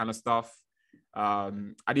 all that kind of stuff. I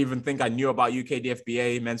didn't even think I knew about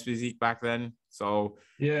UKDFBA men's physique back then. So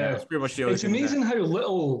yeah, it's pretty much the only It's amazing how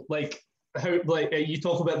little, how you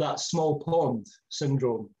talk about that small pond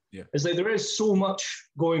syndrome. Yeah, it's like there is so much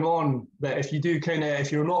going on that if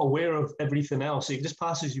you're not aware of everything else, it just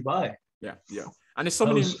passes you by. Yeah. And there's so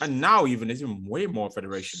many, and now even there's even way more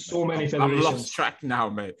federations. So many federations. I've lost track now,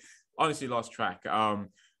 mate. Honestly, lost track.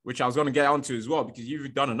 Which I was going to get onto as well, because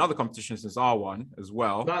you've done another competition since our one as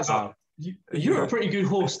well. You're a pretty good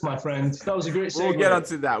host, my friend. That was a great segue. We'll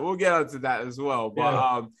get onto that as well.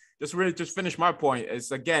 But just finish my point.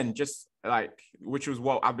 It's again just like, which was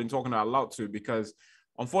what I've been talking about a lot too, because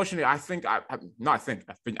unfortunately, I've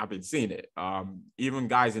been seeing it. Even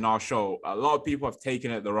guys in our show, a lot of people have taken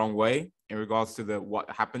it the wrong way in regards to what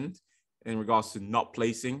happened, in regards to not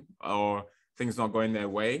placing or things not going their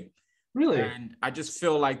way. Really? And I just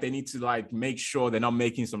feel like they need to make sure they're not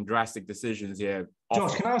making some drastic decisions here.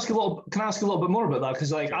 Josh, can I ask a little bit more about that?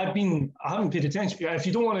 Because I haven't paid attention. If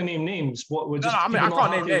you don't want to name names, what would just... No, I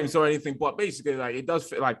can't name names or anything, but basically it does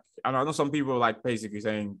feel like, I know some people basically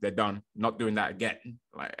saying they're done, not doing that again,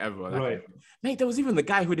 ever. Right. Mate, there was even the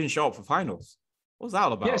guy who didn't show up for finals. What was that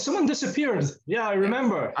all about? Yeah, someone disappeared. Yeah, I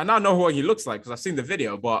remember. I now know what he looks like because I've seen the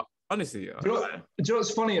video, but honestly... Do you know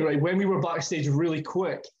what's funny, right? When we were backstage really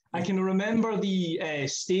quick, I can remember the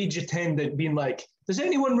stage attendant being like, does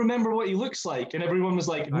anyone remember what he looks like? And everyone was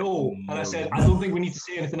like, no. And I said, I don't think we need to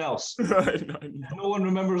say anything else. No one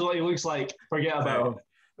remembers what he looks like. Forget about it.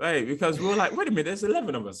 Right, because we were like, wait a minute, there's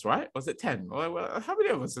 11 of us, right? Was it 10? Well, how many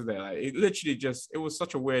of us are there? It literally it was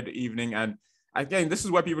such a weird evening. And again, this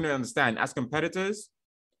is where people need to understand, as competitors,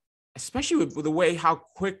 especially with the way how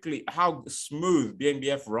smooth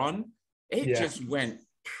BNBF run, it just went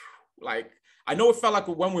I know it felt like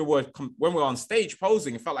when we were on stage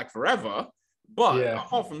posing, it felt like forever. But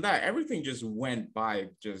apart from that, everything just went by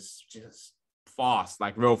just fast,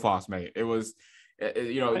 real fast, mate. It was,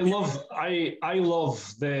 I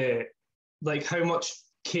love the how much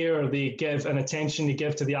care they give and attention they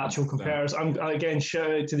give to the actual compares. Again,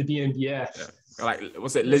 shout out to the BNBF. Yeah.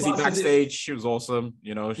 Was it Lizzie backstage? She was awesome,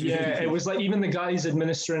 it was even the guys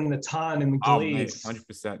administering the tan and the glaze.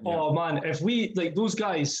 100%. Oh man, if we those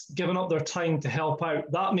guys giving up their time to help out,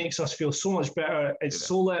 that makes us feel so much better. It's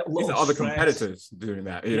so little. These are other competitors doing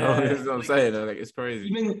that, you know. That's what I'm saying. It's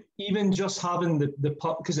crazy. Even just having the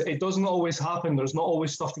pump, because it doesn't always happen. There's not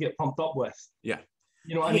always stuff to get pumped up with. Yeah.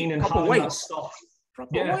 You know what I mean? And having that stuff.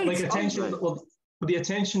 Attention. The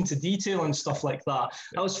attention to detail and stuff like that.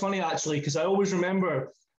 That was funny actually, because I always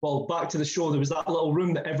remember well, back to the show, there was that little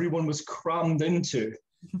room that everyone was crammed into.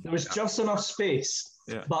 There was just enough space.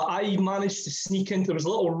 Yeah. But I managed to sneak into, there was a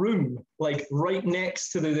little room, like right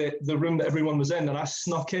next to the room that everyone was in. And I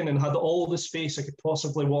snuck in and had all the space I could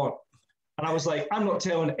possibly want. And I was like, I'm not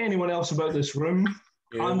telling anyone else about this room.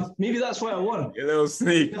 Yeah. Maybe that's why I won. A little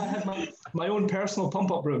sneak. I had my own personal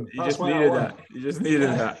pump-up room. You just needed that. You just needed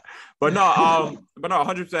that. But no,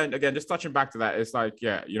 100%. Again, just touching back to that, it's like,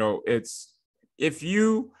 yeah, you know, it's if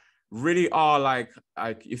you really are like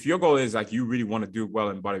if your goal is like you really want to do well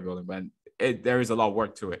in bodybuilding, man, there is a lot of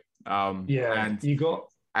work to it. And you got.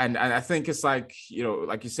 And I think it's like, you know,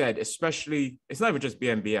 like you said, especially, it's not even just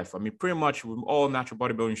BNBF. I mean, pretty much with all natural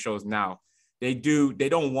bodybuilding shows now, they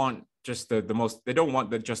don't want just the most, they don't want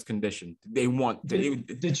the just condition. They want.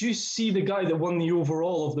 Did you see the guy that won the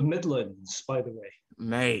overall of the Midlands, by the way?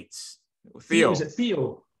 Mate. Theo. Is it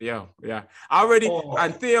Theo? Yeah.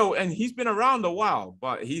 And Theo, and he's been around a while,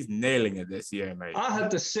 but he's nailing it this year, mate. I had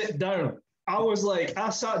to sit down. I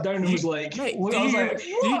sat down and was like, mate, did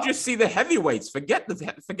you just see the heavyweights? Forget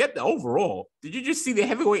the overall. Did you just see the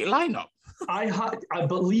heavyweight lineup? I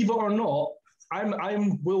believe it or not,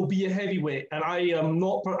 will be a heavyweight, and I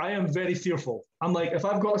am very fearful. I'm like, if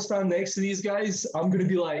I've got to stand next to these guys, I'm going to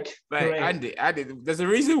be like, mate, Andy, there's a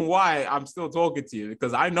reason why I'm still talking to you,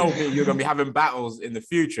 because I know you're going to be having battles in the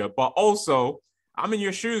future, but also I'm in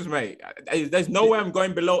your shoes, mate. There's no way I'm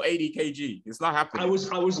going below 80 kg. It's not happening. I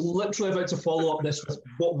was literally about to follow up this.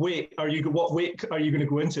 What weight are you going to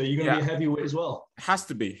go into? Are you going to be a heavyweight as well? Has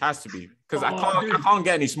to be, because I can't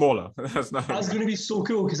get any smaller. That's going to be so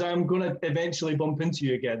cool, because I'm going to eventually bump into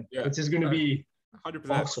you again. Yeah. Which is going to be 100%.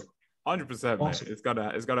 Awesome. 100%, awesome. Mate.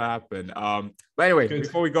 It's gonna happen. But anyway,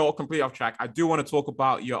 before we go completely off track, I do want to talk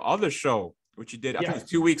about your other show, which you did. I think it was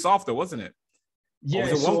 2 weeks after, wasn't it? Yeah,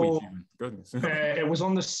 was it 1 week even? Goodness. It was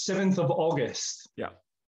on the 7th of August. Yeah.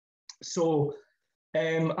 So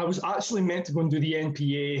I was actually meant to go and do the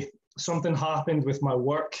NPA. Something happened with my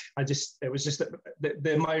work. It was just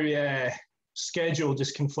that my schedule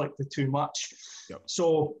just conflicted too much. Yep.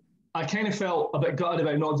 So I kind of felt a bit gutted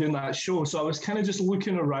about not doing that show. So I was kind of just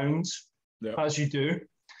looking around, as you do.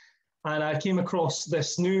 And I came across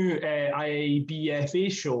this new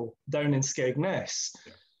IBFA show down in Skegness.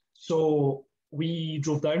 Yeah. So we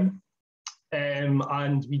drove down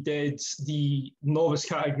and we did the novice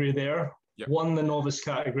category there, won the novice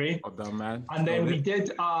category. Well done, man. And then we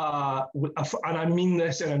did, and I mean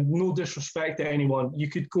this in no disrespect to anyone, you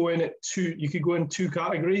could go in two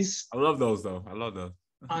categories. I love those though. I love those.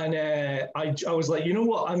 And I was like, you know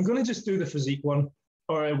what? I'm going to just do the physique one,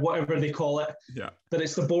 or whatever they call it. Yeah. That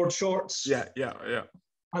it's the board shorts. Yeah.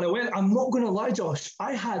 And I went, I'm not going to lie, Josh,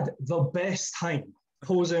 I had the best time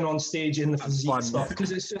posing on stage in the physique stuff,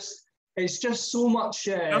 because it's just so much.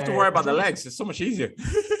 You don't have to worry about the legs. It's so much easier.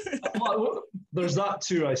 There's that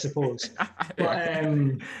too, I suppose.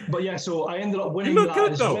 But yeah, so I ended up winning that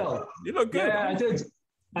as well. You look good. Yeah, I did.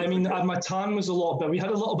 I mean, my tan was a lot, but we had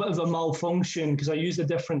a little bit of a malfunction because I used a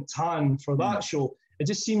different tan for that show. It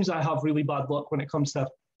just seems I have really bad luck when it comes to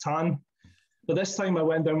tan. But this time I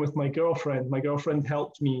went down with my girlfriend. My girlfriend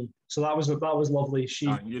helped me, so that was lovely. She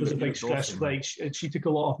was a big stress. Awesome, like she took a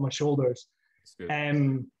lot off my shoulders.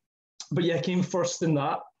 But yeah, came first in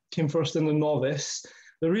the novice.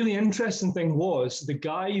 The really interesting thing was the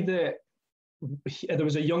guy there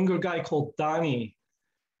was a younger guy called Danny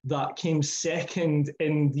that came second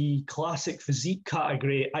in the classic physique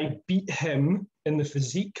category. I beat him in the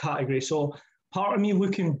physique category. So part of me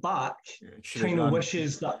looking back kind of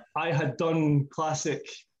wishes that I had done classic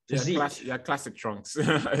physique. Classic trunks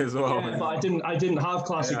as well. Yeah, but I didn't have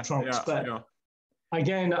classic trunks.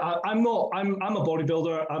 Again, I'm a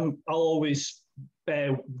bodybuilder. I'll always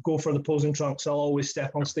go for the posing trunks. I'll always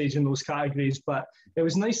step on stage in those categories. But it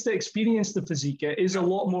was nice to experience the physique. It is a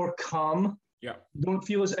lot more calm. Yeah. Don't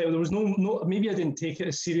feel as there was no. Maybe I didn't take it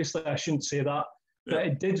as seriously. I shouldn't say that. But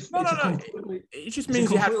it did. No. It just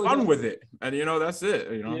means you had fun with it, and that's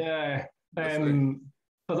it. Yeah.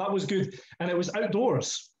 But that was good, and it was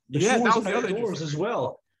outdoors. That was the outdoors as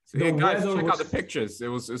well. So guys, check out the pictures.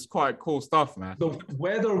 It's quite cool stuff, man. The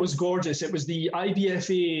weather was gorgeous. It was the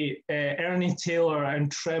IBFA Ernie Taylor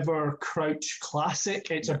and Trevor Crouch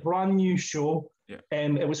Classic. It's a brand new show. Yeah.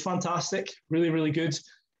 It was fantastic. Really, really good.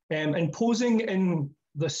 And posing in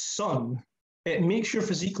the sun, it makes your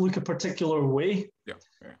physique look a particular way. Yeah.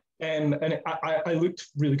 And I looked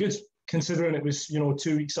really good, considering it was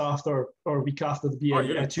 2 weeks after or a week after the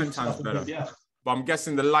BNBF. 2 weeks after the BNBF. But I'm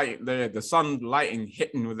guessing the sun lighting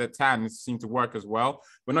hitting with the tan seemed to work as well.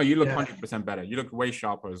 But no, you look 100% better. You look way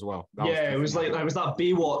sharper as well. It was like I was that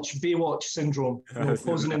Baywatch syndrome,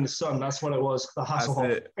 posing in the sun. That's what it was. The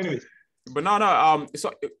Hasselhoff. Anyways. But no.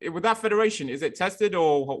 So with that federation, is it tested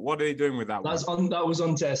or what are they doing with that? That was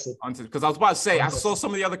untested. Because I was about to say, I saw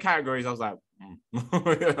some of the other categories. I was like,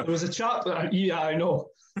 There was a chap. I know.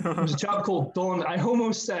 There was a chap called Don. I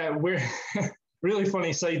almost really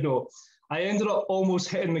funny side note. I ended up almost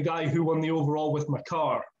hitting the guy who won the overall with my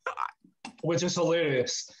car, which is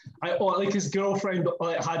hilarious. Like his girlfriend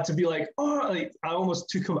had to be like, I almost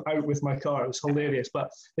took him out with my car. It was hilarious.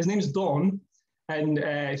 But his name's Don. And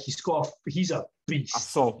he's a beast. I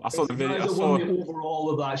saw the video. I saw the overall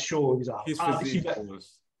of that show. His physique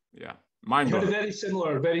was, mind blowing. He had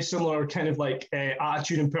a very similar kind of like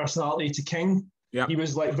attitude and personality to King. Yeah, he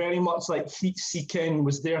was like very much like heat seeking.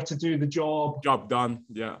 Was there to do the job. Job done.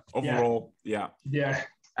 Yeah. Overall. Yeah. Yeah.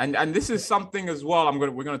 And this is something as well.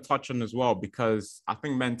 We're gonna touch on as well because I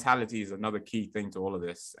think mentality is another key thing to all of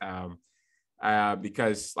this.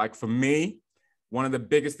 Because like for me, one of the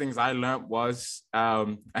biggest things I learned was,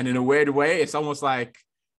 and in a weird way, it's almost like,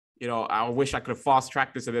 I wish I could have fast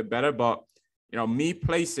tracked this a bit better, but, me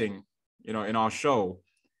placing, in our show,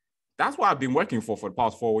 that's what I've been working for the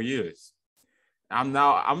past 4 years.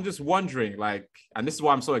 I'm just wondering, and this is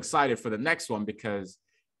why I'm so excited for the next one, because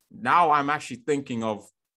now I'm actually thinking of,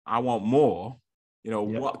 I want more.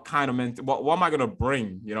 What kind of what am I gonna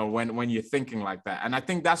bring? When you're thinking like that, and I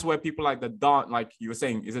think that's where people like like you were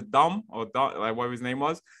saying, is it Dom or Dom, like what his name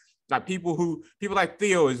was? Like people like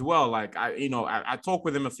Theo as well. Like I talk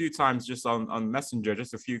with him a few times just on Messenger,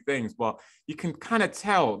 just a few things, but you can kind of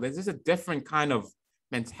tell there's just a different kind of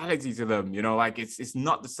mentality to them. Like it's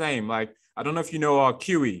not the same. Like I don't know if you know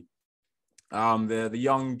QE, the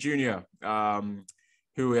young junior.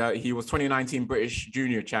 Who he was 2019 British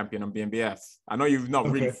Junior Champion on BNBF. I know you've not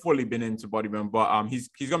really fully been into bodybuilding, but he's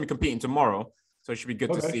going to be competing tomorrow, so it should be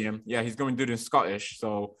good to see him. Yeah, he's going to do it in Scottish,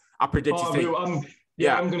 so I predict he's taking. I'm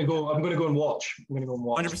going to go and watch.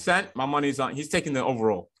 100%. My money's on. He's taking the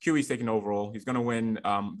overall. QE's taking the overall. He's going to win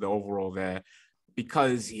the overall there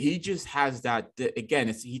because he just has that.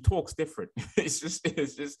 Again, he talks different.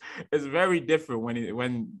 it's very different when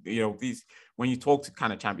you talk to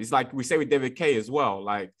kind of champions. It's like we say with David K as well.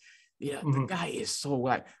 Like, the guy is so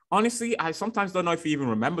like, honestly, I sometimes don't know if he even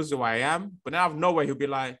remembers who I am, but out of nowhere, he'll be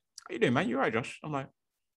like, how you doing, man? You're right, Josh. I'm like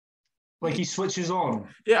he switches on.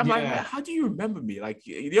 Yeah, I'm like, how do you remember me? Like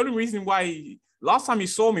the only reason why last time he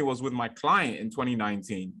saw me was with my client in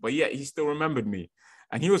 2019, but yeah, he still remembered me.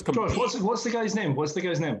 And he was competing. What's the guy's name? So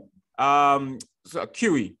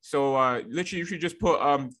QE. So literally, if you just put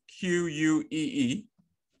QUEE.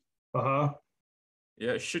 Yeah,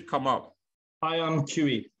 it should come up. I am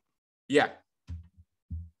QE. Yeah.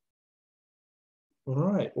 All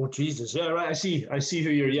right. Oh Jesus. Yeah. Right. I see who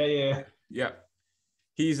you're. Yeah.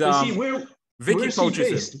 He's Vicky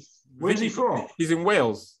coaches him. Where's he from? He's in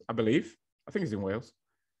Wales, I believe. I think he's in Wales.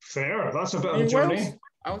 Fair. That's a bit of a journey.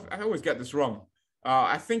 I always get this wrong.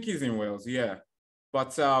 I think he's in Wales, yeah.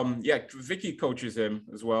 But Vicky coaches him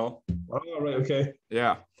as well. Oh, right, okay.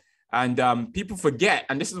 Yeah. And people forget,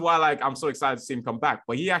 and this is why I'm so excited to see him come back,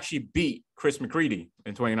 but he actually beat Chris McCready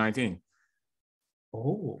in 2019.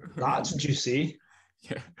 Oh, that's juicy.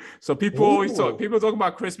 Yeah. So people talk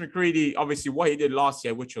about Chris McCready, obviously what he did last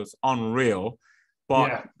year, which was unreal.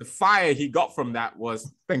 But the fire he got from that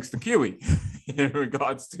was thanks to QE in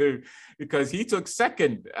regards to, because he took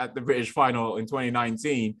second at the British final in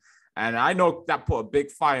 2019. And I know that put a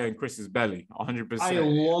big fire in Chris's belly, 100%.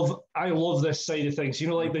 I love this side of things.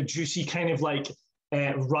 Like the juicy kind of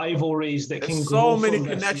rivalries that can grow. So many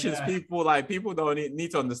connections. Yeah. People don't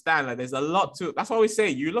need to understand. Like there's a lot to. That's why we say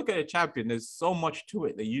you look at a champion. There's so much to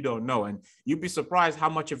it that you don't know, and you'd be surprised how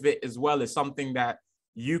much of it as well is something that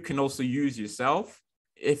you can also use yourself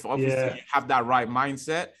if obviously you have that right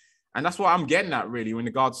mindset. And that's what I'm getting at really in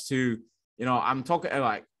regards to, I'm talking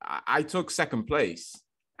I took second place.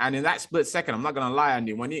 And in that split second, I'm not gonna lie,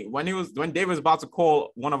 Andy, when Dave was about to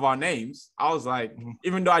call one of our names, I was like,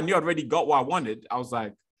 even though I knew I'd already got what I wanted, I was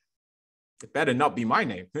like, it better not be my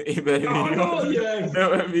name. It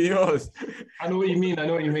better be yours. I know what you mean.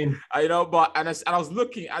 I know, but and I was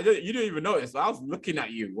looking. You didn't even notice. I was looking at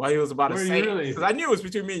you while he was about to say it, because I knew it was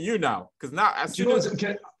between me and you now. Because now, as soon as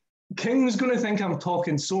King's gonna think I'm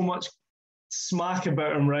talking so much smack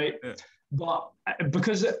about him, right? Yeah. But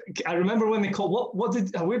because I remember when they called,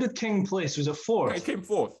 where did King place? Was it fourth? It came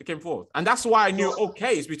fourth. And that's why I knew,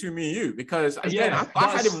 okay, it's between me and you, because again, I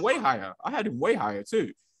had him way higher. I had him way higher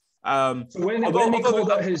too. So when they called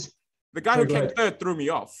out the guy who came third threw me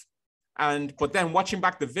off. But then watching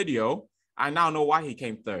back the video, I now know why he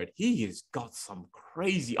came third. He has got some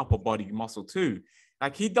crazy upper body muscle too.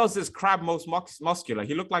 Like he does this crab most muscular.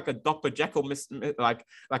 He looked like a Dr. Jekyll, like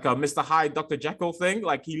a Mr. Hyde, Dr. Jekyll thing.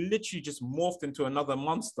 Like he literally just morphed into another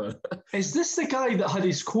monster. Is this the guy that had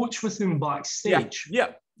his coach with him backstage?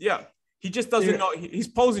 Yeah. He just doesn't know. His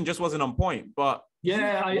posing just wasn't on point. But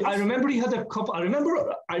yeah, I remember he had a couple. I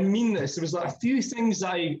mean this. There was like a few things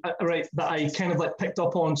that I kind of like picked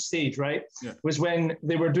up on stage. Right, was when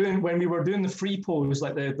we were doing the free pose,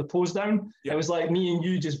 like the pose down. It was like me and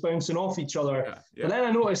you just bouncing off each other. But then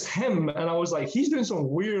I noticed him, and I was like, he's doing some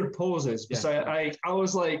weird poses. So I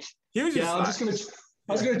was like, I was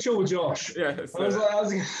gonna chill with Josh. I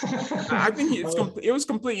think it was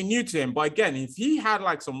completely new to him. But again, if he had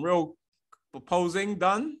like some real posing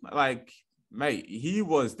done, like, mate, he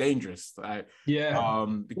was dangerous. Because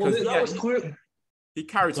that was clear. He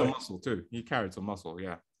carried some muscle too.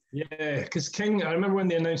 Yeah, because King, I remember when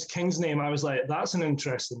they announced King's name, I was like, that's an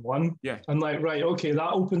interesting one. Yeah. I'm like, right, okay,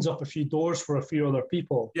 that opens up a few doors for a few other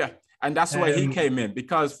people. Yeah, and that's why he came in.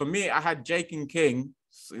 Because for me, I had Jake and King,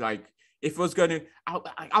 like, if it was going to,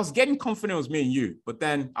 I was getting confident it was me and you. But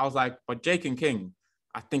then I was like, but Jake and King,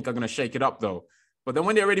 I think are going to shake it up though. But then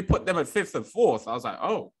when they already put them at 5th and 4th, I was like,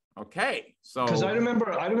 oh, okay. So because I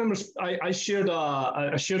remember I shared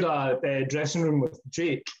a dressing room with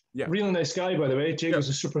Jake. Yeah, really nice guy, by the way. Jake was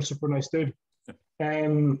a super nice dude. We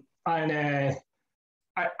had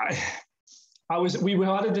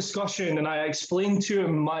a discussion, and I explained to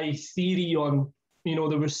him my theory on, there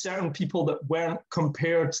were certain people that weren't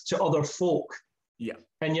compared to other folk. Yeah,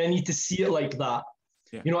 and you need to see it like that.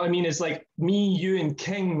 Yeah. You know what I mean? It's like me, you, and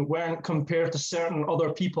King weren't compared to certain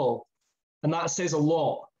other people, and that says a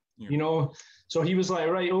lot. So he was like,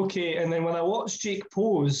 right, okay. And then when I watched Jake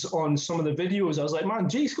pose on some of the videos, I was like, man,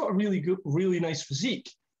 Jake's got a really nice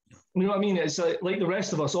physique. You know what I mean? It's like the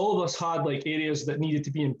rest of us, all of us had like areas that needed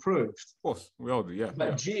to be improved. Of course, we all do, yeah.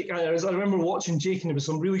 But Jake, I remember watching Jake, and there was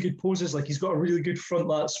some really good poses. Like he's got a really good front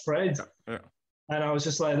lat spread. Yeah. And I was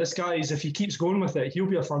just like, this guy if he keeps going with it, he'll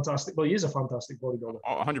be he is a fantastic bodybuilder.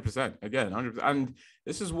 Oh, 100%. Again, 100%. And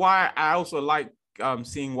this is why I also like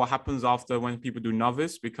seeing what happens after when people do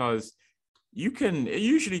novice, because it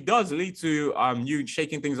usually does lead to you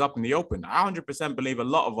shaking things up in the open. I 100% believe a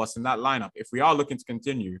lot of us in that lineup, if we are looking to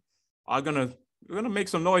continue, we're gonna make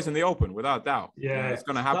some noise in the open without doubt. Yeah, it's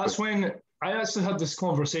gonna happen. That's when I actually had this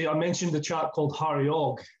conversation. I mentioned the chap called Harry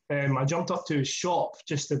Ogg. I jumped up to his shop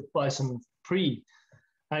just to buy some pre,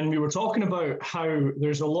 and we were talking about how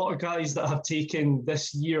there's a lot of guys that have taken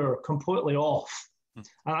this year completely off. And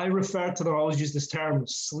I refer to them, I always use this term,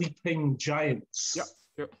 sleeping giants.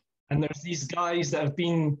 Yep. And there's these guys that have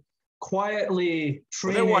been quietly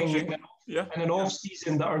training in an off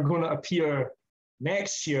season that are going to appear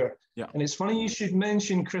next year. Yeah. And it's funny you should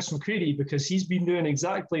mention Chris McCready, because he's been doing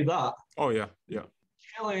exactly that. Oh, yeah.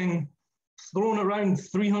 Killing, throwing around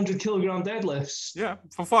 300 kilogram deadlifts. Yeah,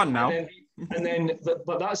 for fun now.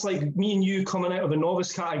 But that's like me and you coming out of the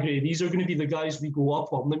novice category. These are going to be the guys we go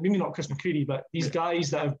up on. Maybe not Chris McCready, but these guys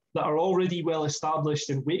that are already well established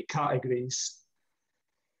in weight categories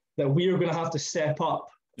that we are going to have to step up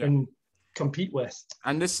and compete with.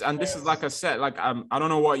 And this is, like I said, like I don't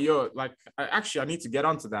know what you're like. I need to get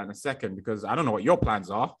onto that in a second, because I don't know what your plans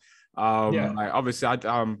are. Like, obviously,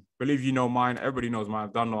 I believe you know mine. Everybody knows mine.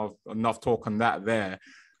 I've done enough talk on that there.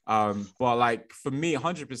 But like for me,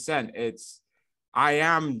 100%, I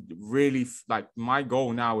am really like, my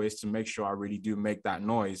goal now is to make sure I really do make that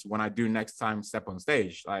noise when I do next time step on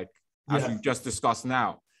stage. Like as we just discussed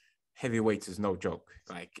now, heavyweight is no joke.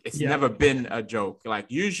 Like it's never been a joke. Like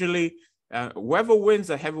usually, whoever wins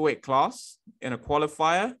a heavyweight class in a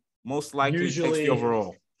qualifier most likely takes the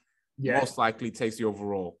overall. Most likely takes the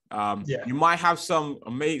overall. You might have some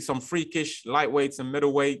freakish lightweights and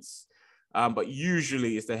middleweights, but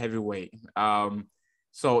usually it's the heavyweight.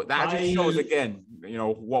 So that just shows again,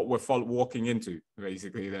 what we're walking into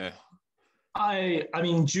basically there. I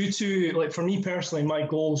mean, due to, like, for me personally, my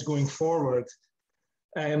goals going forward,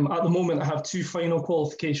 at the moment I have 2 final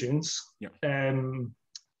qualifications. And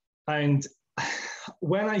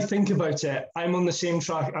when I think about it, I'm on the same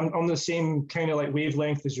track. I'm on the same kind of like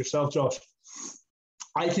wavelength as yourself, Josh.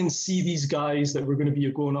 I can see these guys that we're going to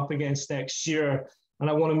be going up against next year, and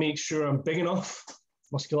I want to make sure I'm big enough,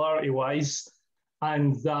 muscularity-wise,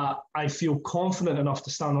 and that I feel confident enough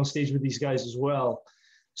to stand on stage with these guys as well.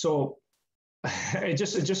 So it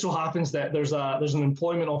just so happens that there's an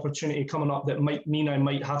employment opportunity coming up that might mean I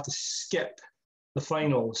might have to skip the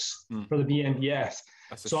finals for the BNBF.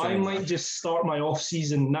 So I might just start my off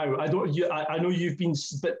season now. I know you've been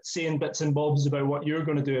saying bits and bobs about what you're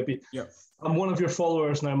going to do. I'm one of your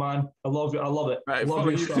followers now, man. I love it. Right, I love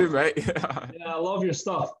your stuff. Too, right? Yeah, I love your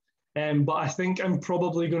stuff. But I think I'm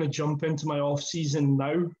probably going to jump into my off season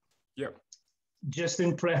now. Yep. Just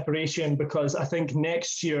in preparation, because I think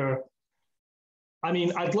next year, I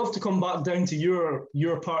mean, I'd love to come back down to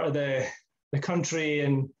your part of the country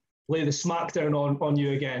and lay the smackdown on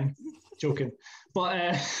you again. Joking.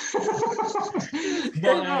 But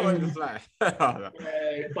but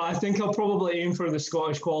I think I'll probably aim for the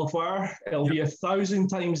Scottish qualifier. It'll be 1,000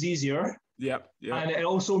 times easier. Yep. And it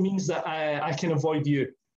also means that I can avoid you.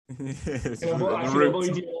 I can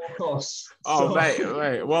avoid you at all costs.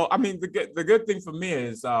 Right. Well, I mean, the good thing for me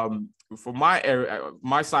is for my area,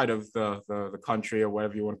 my side of the country, or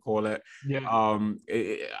whatever you want to call it.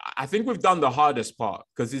 I think we've done the hardest part,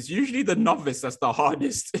 because it's usually the novice that's the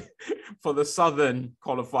hardest for the Southern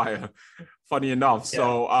qualifier. Funny enough.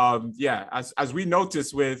 So as we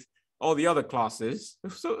noticed with all the other classes,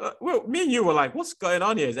 so well, me and you were like, what's going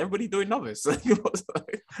on here? Is everybody doing novice?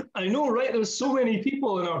 I know, right? There's so many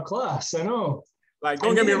people in our class. I know. Like,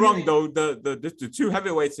 don't get me wrong, though. The two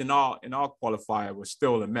heavyweights in our qualifier were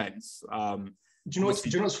still immense. Do you know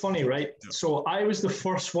what's funny, right? Yeah. So I was the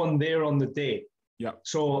first one there on the day. Yeah.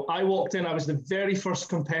 So I walked in. I was the very first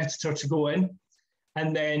competitor to go in,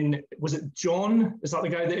 and then was it John? Is that the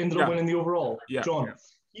guy that ended up winning the overall? Yeah. John. Yeah.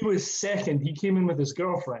 He was second. He came in with his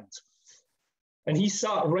girlfriend, and he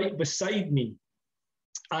sat right beside me.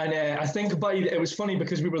 And I think about it, it was funny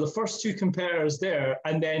because we were the first two competitors there.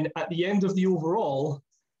 And then at the end of the overall,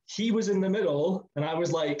 he was in the middle and I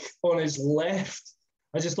was like on his left.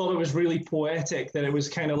 I just thought it was really poetic that it was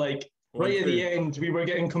kind of like right at the end, we were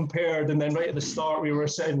getting compared. And then right at the start, we were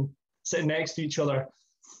sitting next to each other.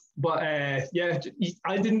 But I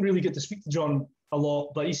didn't really get to speak to John a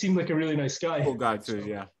lot, but he seemed like a really nice guy. Cool guy too,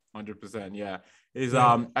 yeah, 100%, yeah. He's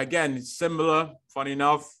again similar. Funny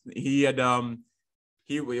enough, he had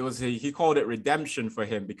he called it redemption for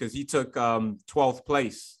him because he took 12th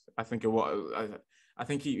place. I think it was. I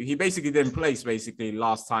think he basically didn't place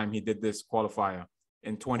last time he did this qualifier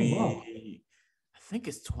in 20. Oh, wow. I think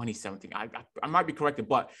it's 2017. I might be corrected,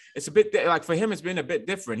 but it's a bit like for him, it's been a bit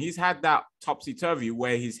different. He's had that topsy-turvy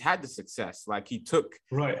where he's had the success. Like he's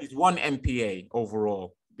won MPA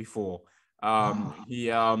overall before.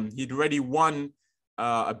 He'd already won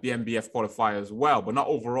a BNBF qualifier as well, but not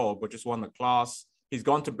overall, but just won the class. He's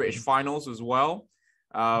gone to British finals as well.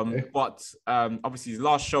 But obviously his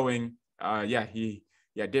last showing, he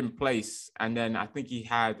didn't place. And then I think he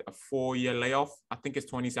had a 4-year layoff. I think it's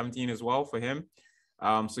 2017 as well for him.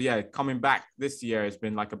 Coming back this year has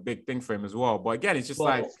been like a big thing for him as well. But again, it's just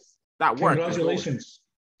like that work.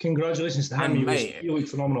 Congratulations to him. He looked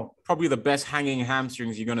phenomenal. Probably the best hanging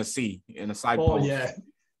hamstrings you're going to see in a side post.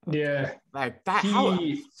 Yeah. Like that.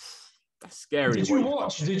 That's scary. Did you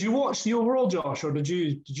watch the overall, Josh, or did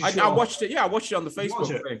you? I watched it. Yeah, I watched it on the Facebook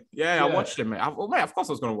thing. Yeah, I watched it, mate. Of course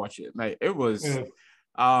I was going to watch it, mate. It was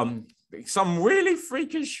some really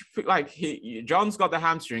freakish. Like John's got the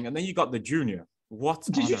hamstring, and then you got the junior. What?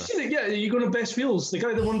 Did you see that? Yeah, you got to Best Wheels. The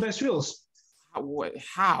guy that won Best Wheels.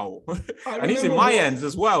 How? And he's in my ends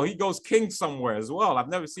as well. He goes king somewhere as well. I've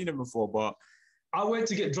never seen him before, but I went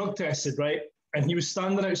to get drug tested, right? And he was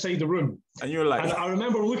standing outside the room. And you were like... And I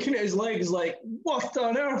remember looking at his legs like, what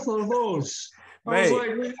on earth are those?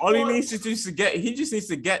 Mate, all he needs to do is he just needs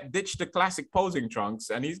to ditch the classic posing trunks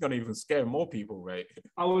and he's going to even scare more people, right?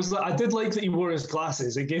 I did like that he wore his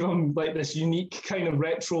glasses. It gave him like this unique kind of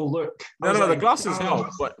retro look. No, the glasses help,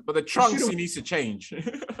 but the trunks he needs to change.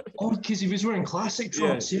 Because he was wearing classic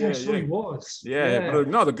trunks. He was. Yeah. But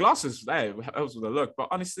no, the glasses, that helps with the look. But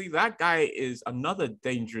honestly, that guy is another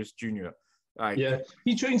dangerous junior.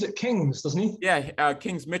 He trains at King's, doesn't he? Yeah,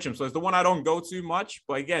 King's Mitcham. So it's the one I don't go to much,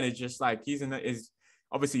 but again, it's just like he's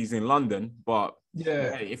in London. But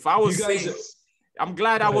if I was I'm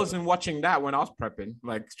glad I wasn't watching that when I was prepping,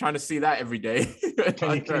 like trying to see that every day.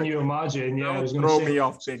 Can you imagine? Yeah, it was throw me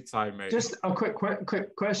off big time, mate. Just a quick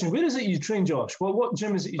question: where is it you train, Josh? What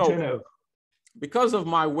gym is it you train out of? Because of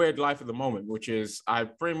my weird life at the moment, which is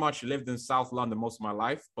I've pretty much lived in South London most of my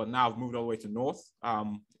life, but now I've moved all the way to North.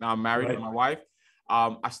 Now I'm married with my wife.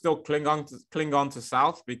 I still cling on to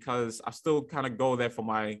South because I still kind of go there for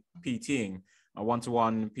my PTing, my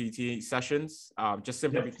one-to-one PT sessions, just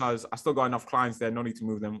simply because I still got enough clients there, no need to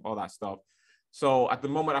move them, all that stuff. So at the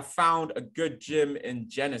moment, I found a good gym in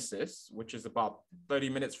Genesis, which is about 30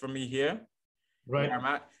 minutes from me here. Right. Where I'm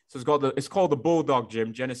at. So it's called the Bulldog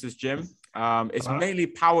Gym, Genesis Gym. It's mainly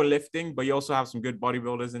powerlifting, but you also have some good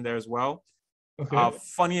bodybuilders in there as well. Okay.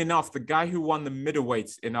 Funny enough, the guy who won the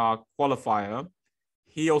middleweights in our qualifier,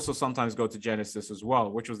 he also sometimes go to Genesis as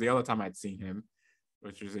well, which was the other time I'd seen him,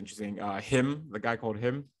 which was interesting. The guy called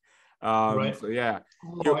him. Right. So yeah.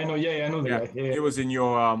 Oh, I know. Yeah, I know the Yeah, guy. Yeah. he was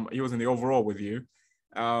in the overall with you.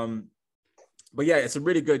 But yeah, it's a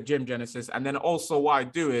really good gym, Genesis. And then also what I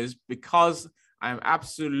do is, because I'm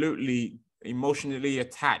absolutely emotionally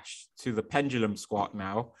attached to the pendulum squat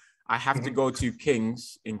now, I have to go to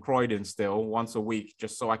King's in Croydon still once a week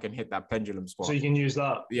just so I can hit that pendulum squat. So you can use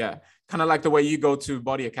that. Yeah, kind of like the way you go to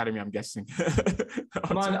Body Academy, I'm guessing.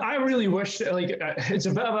 Man, I really wish that, like, it's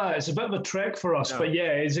a bit of a trek for us, but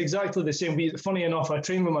yeah, it's exactly the same. Funny enough, I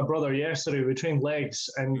trained with my brother yesterday. We trained legs,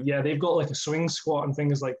 and yeah, they've got like a swing squat and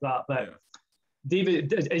things like that. But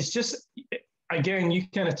David, it's just, again, you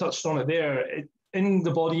kind of touched on it there. In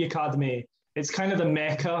the Body Academy, it's kind of the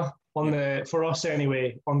mecca for us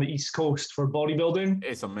anyway, on the East Coast for bodybuilding.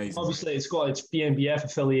 It's amazing. Obviously, it's got its BNBF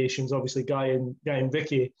affiliations, obviously, Guy and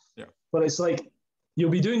Vicky. Yeah. But it's like, you'll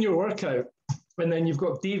be doing your workout, and then you've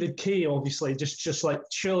got David K, obviously, just like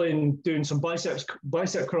chilling, doing some bicep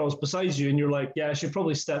curls beside you, and you're like, yeah, I should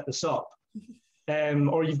probably step this up.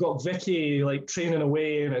 Or you've got Vicky like training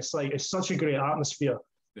away, and it's like, it's such a great atmosphere.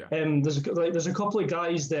 Yeah. There's a couple of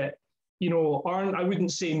guys that, aren't, I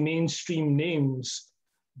wouldn't say mainstream names,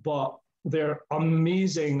 but they're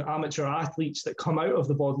amazing amateur athletes that come out of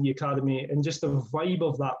the Body Academy, and just the vibe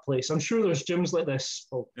of that place. I'm sure there's gyms like this.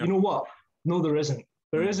 Oh, you know what? No, there isn't.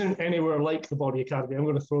 There isn't anywhere like the Body Academy. I'm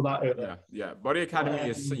going to throw that out there. Yeah. Body Academy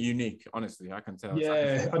is unique, honestly. I can tell.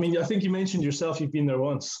 Yeah. I mean, I think you mentioned yourself, you've been there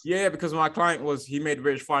once. Yeah, because my client he made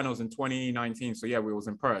British finals in 2019. So yeah, we was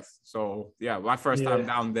in Perth. So yeah, my first time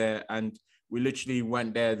down there, and we literally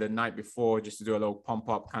went there the night before just to do a little pump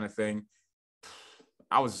up kind of thing.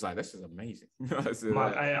 I was just like, this is amazing.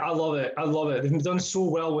 I love it. I love it. They've done so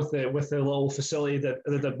well with the little facility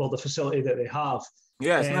the facility that they have.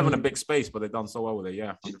 Yeah, it's not even a big space, but they've done so well with it.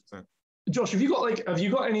 Yeah, 100%. Josh, have you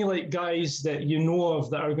got any like guys that you know of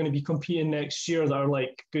that are going to be competing next year that are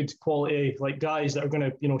like good quality, like guys that are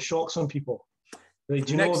going to shock some people? Like,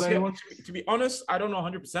 do you know of anyone? To be honest, I don't know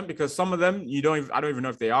 100% because some of them I don't even know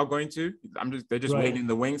if they are going to. They're just waiting in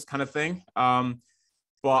the wings kind of thing.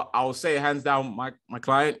 But I will say hands down, my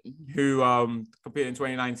client who competed in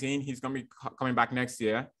 2019, he's gonna be coming back next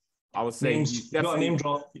year. I would say he's definitely you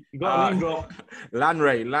got a name drop.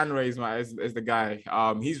 Lanray is the guy.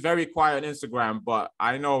 He's very quiet on Instagram, but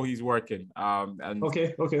I know he's working. And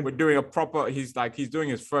okay. We're doing a proper. He's doing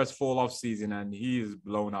his first full off season, and he is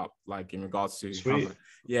blown up. Like in regards to,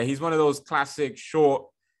 yeah, he's one of those classic short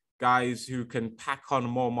guys who can pack on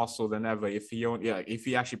more muscle than ever if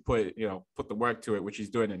he actually put the work to it, which he's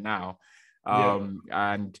doing it now.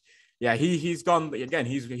 And yeah, he's gone again.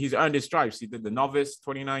 He's earned his stripes. He did the novice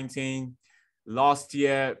 2019. Last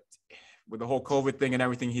year, with the whole COVID thing and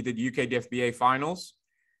everything, he did UK DFBA finals,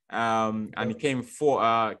 and he came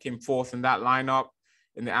fourth in that lineup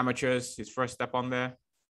in the amateurs. His first step on there.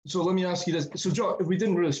 So let me ask you this. So Joe, we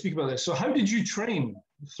didn't really speak about this. So how did you train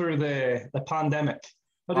through the pandemic?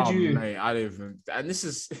 How did you? Mate, I didn't even. And this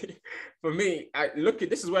is for me.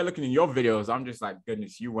 This is where looking in your videos, I'm just like,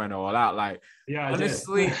 goodness, you went all out. Like, yeah,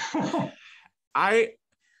 honestly, I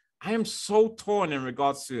am so torn in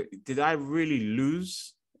regards to, did I really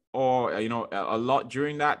lose or a lot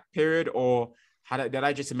during that period, or did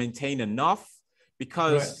I just maintain enough?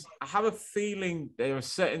 Because I have a feeling there are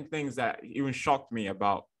certain things that even shocked me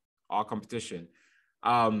about our competition.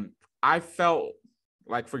 I felt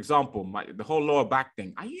like, for example, the whole lower back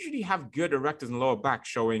thing. I usually have good erectors and lower back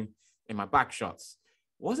showing in my back shots.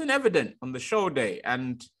 Wasn't evident on the show day.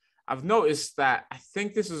 And I've noticed that I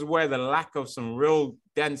think this is where the lack of some real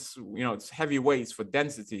dense, it's heavy weights for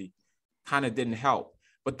density kind of didn't help.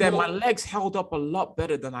 But then my legs held up a lot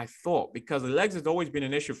better than I thought, because the legs has always been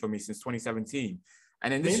an issue for me since 2017.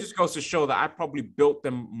 And then this just goes to show that I probably built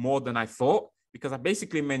them more than I thought, because I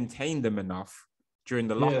basically maintained them enough during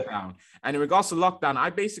the lockdown. And in regards to lockdown,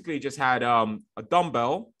 I basically just had a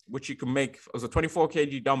dumbbell, which you can make as a 24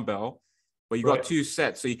 kg dumbbell, but you got two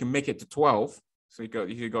sets, so you can make it to 12. So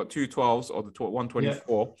you got two 12s or the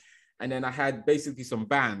 124. And then I had basically some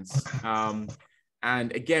bands.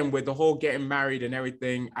 And again, with the whole getting married and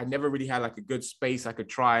everything, I never really had like a good space. I could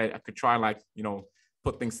try like,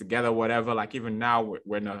 put things together, whatever. Like even now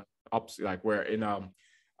we're in a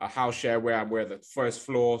house share where we're the first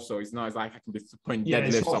floor. So it's not like I can be putting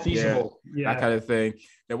deadlifts up there, that kind of thing.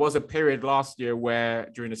 There was a period last year where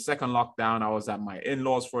during the second lockdown, I was at my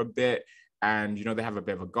in-laws for a bit, and, they have a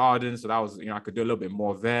bit of a garden. So that was, I could do a little bit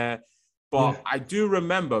more there. But I do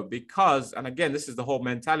remember, because, and again, this is the whole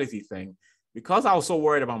mentality thing. because I was so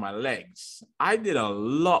worried about my legs, I did a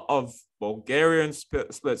lot of Bulgarian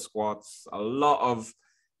split squats, a lot of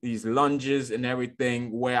these lunges and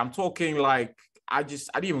everything, where I'm talking like, I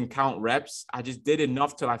didn't even count reps. I just did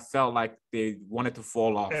enough till I felt like they wanted to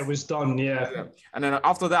fall off. It was done, yeah. And then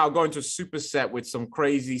after that, I'll go into a superset with some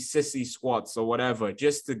crazy sissy squats or whatever,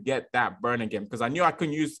 just to get that burn again. Because I knew I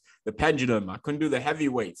couldn't use the pendulum. I couldn't do the heavy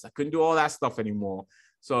weights. I couldn't do all that stuff anymore.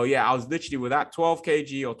 So yeah, I was literally with that 12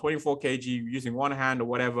 kg or 24 kg using one hand or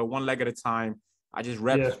whatever, one leg at a time. I just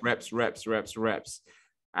reps.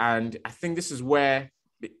 And I think this is where,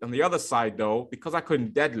 on the other side though, because I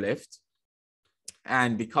couldn't deadlift,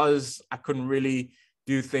 and because I couldn't really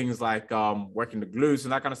do things like working the glutes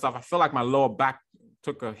and that kind of stuff, I feel like my lower back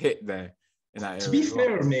took a hit there in that area. To be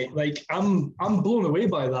fair, mate, like I'm blown away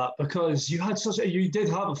by that, because you did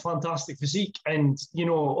have a fantastic physique, and you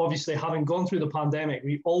know, obviously having gone through the pandemic,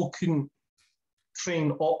 we all couldn't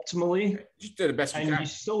train optimally. You did the best you can.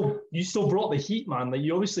 You still brought the heat, man. Like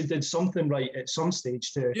you obviously did something right at some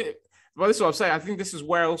stage too. Yeah, well, this is what I'm saying. I think this is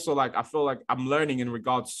where also, like, I feel like I'm learning in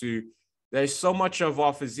regards to, there's so much of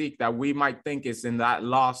our physique that we might think is in that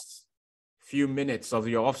last few minutes of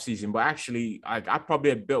your off season, but actually, I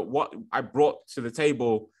probably had built what I brought to the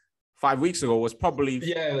table 5 weeks ago was probably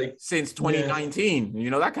since 2019, you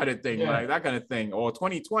know, that kind of thing, like that kind of thing, or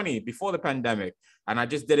 2020 before the pandemic. And I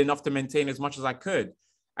just did enough to maintain as much as I could.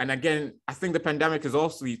 And again, I think the pandemic has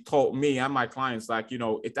also taught me and my clients, like, you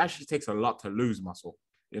know, it actually takes a lot to lose muscle.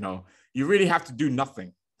 You know, you really have to do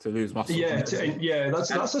nothing to lose muscle. That's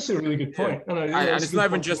actually a really good point. And it's not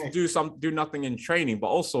even just do nothing in training, but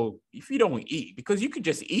also if you don't eat, because you could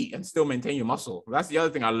just eat and still maintain your muscle. That's the other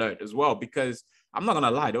thing I learned as well, because I'm not gonna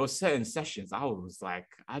lie, there were certain sessions I was like,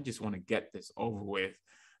 I just want to get this over with.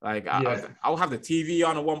 Like I'll have the TV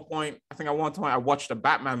on at one point. I think at one time I watched a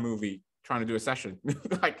Batman movie trying to do a session.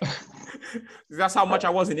 Like that's how much I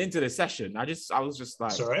wasn't into the session. I was just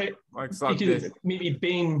like, it's all right. Like maybe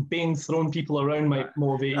Bane throwing people around might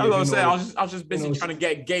motivate you. I was just busy trying to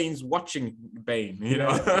get gains watching Bane, you know.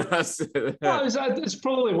 It's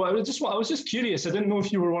probably what I was just curious. I didn't know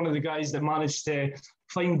if you were one of the guys that managed to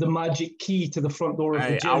find the magic key to the front door of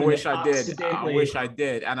the gym. I wish I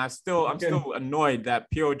did. And I'm still annoyed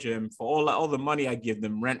that Pure Gym, for all the money I give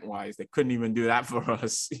them rent wise, they couldn't even do that for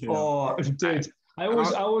us. You know? Oh, dude. I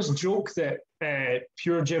always joke that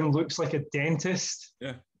Pure Gym looks like a dentist.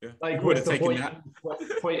 Yeah. Like with the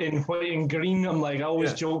white and green. I'm like, I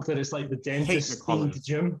always joke that it's like the dentist themed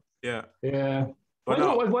gym. Yeah. Why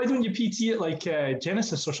don't you PT at like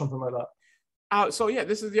Genesis or something like that? So yeah,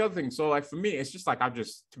 this is the other thing. So like for me, it's just like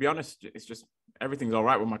to be honest, it's just everything's all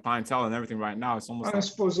right with my clientele and everything right now. It's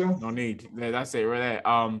almost no need. That's it right there.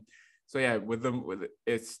 So yeah,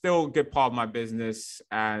 it's still a good part of my business,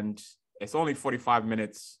 and it's only 45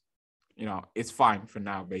 minutes. You know, it's fine for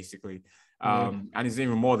now, basically. And it's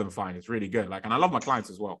even more than fine. It's really good. Like, and I love my clients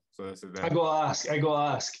as well. So that's it. I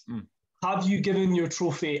gotta ask. Have you given your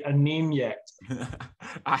trophy a name yet?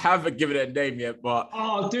 I haven't given it a name yet, but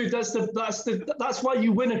dude, that's why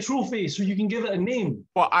you win a trophy, so you can give it a name.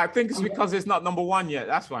 Well, I think it's because it's not number one yet.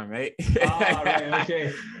 That's why, mate. Right,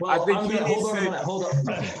 okay. Well, hold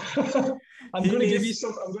on. I'm gonna give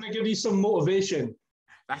you some motivation.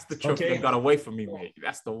 That's the trophy that got away from me, mate.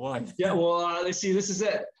 That's the one. Yeah, well, let's see. This is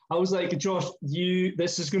it. I was like, Josh,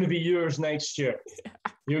 this is going to be yours next year.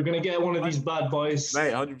 You're going to get one of these bad boys,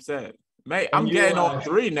 mate. 100%. Mate, I'm getting all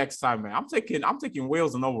three next time, man. I'm taking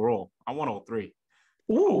wheels and overall. I want all three.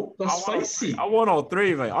 Ooh, that's spicy. I want all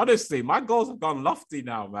three, mate. Honestly, my goals have gone lofty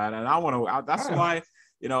now, man. And I want to, that's why,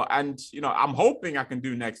 you know, and, you know, I'm hoping I can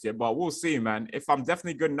do next year, but we'll see, man. If I'm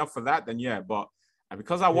definitely good enough for that, then yeah. But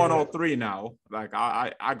because I want all three now, like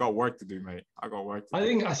I got work to do, mate. I got work to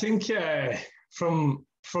do. I think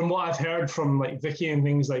from what I've heard from like Vicky and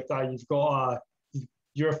things like that,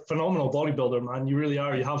 you're a phenomenal bodybuilder, man. You really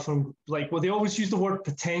are. You have some they always use the word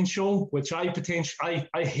potential, which I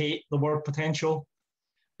hate the word potential,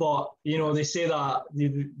 but you know they say that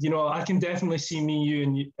you know I can definitely see me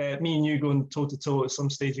and you going toe to toe at some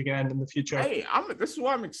stage again in the future. Hey, this is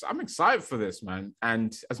why I'm excited for this, man.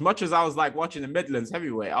 And as much as I was like watching the Midlands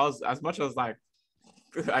heavyweight, I was like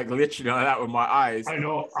literally like that with my eyes. I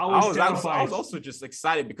know. I was also just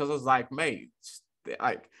excited because I was like, mate,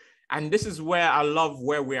 like. And this is where I love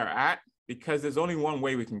where we are at, because there's only one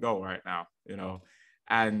way we can go right now, you know.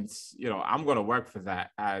 And, you know, I'm going to work for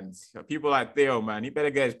that. And people like Theo, man, he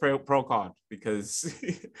better get his pro card, because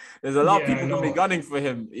there's a lot of people going to be gunning for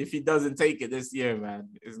him if he doesn't take it this year, man.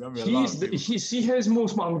 It's going to be a lot.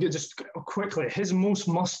 His most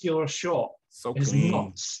muscular shot so is clean.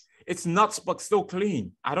 nuts. it's nuts, but still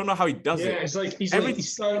clean. I don't know how he does it. Yeah, it's like he's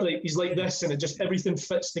like this, and it just everything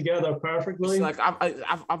fits together perfectly. It's like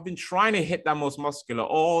I've been trying to hit that most muscular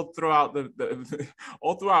all throughout the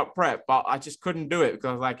all throughout prep, but I just couldn't do it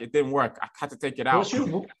because like it didn't work. I had to take it out.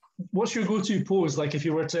 What's your go-to pose? Like if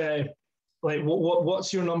you were to, like,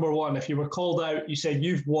 what's your number one? If you were called out, you said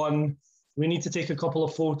you've won. We need to take a couple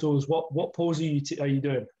of photos. What pose are you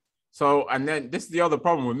doing? So, and then this is the other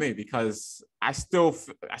problem with me because I still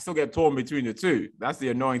get torn between the two. That's the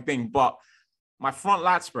annoying thing. But my front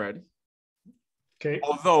lat spread, okay.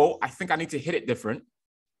 Although I think I need to hit it different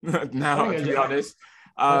now, to be honest.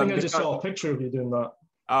 I think I just saw a picture of you doing that.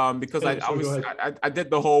 Because I did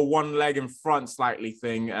the whole one leg in front slightly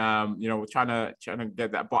thing, trying to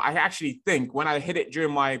get that. But I actually think when I hit it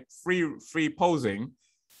during my free posing,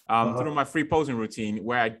 through my free posing routine,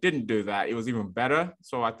 where I didn't do that, it was even better.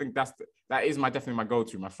 So I think that is definitely my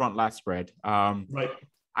go-to, my front lat spread. Right.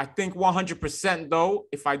 I think 100% though,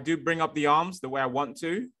 if I do bring up the arms the way I want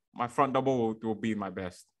to, my front double will be my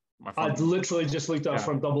best. I'd literally just looked at a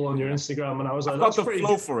front double on your Instagram, and I was like, I got the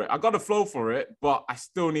flow for it. I got the flow for it, but I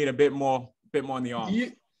still need a bit more in the arms.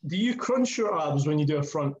 Do you crunch your abs when you do a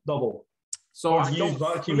front double? So I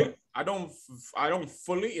don't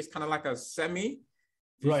fully. It's kind of like a semi.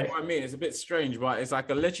 Right. You know what I mean? It's a bit strange, but it's like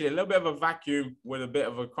literally a little bit of a vacuum with a bit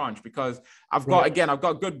of a crunch because I've got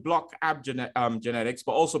good block ab genetics,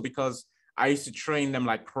 but also because I used to train them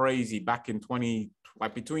like crazy back in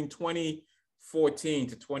between 2014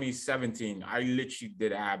 to 2017. I literally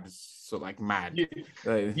did abs so like mad.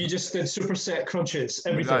 You just did superset crunches,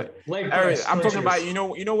 everything. I'm talking about you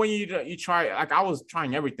know when you try, like I was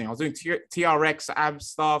trying everything. I was doing TRX ab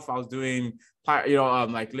stuff. I was doing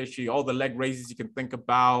like literally all the leg raises you can think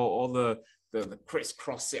about, all the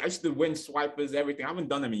crisscross. I used to do wind swipers, everything. I haven't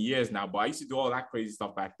done them in years now, but I used to do all that crazy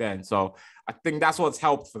stuff back then. So I think that's what's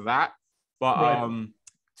helped for that. But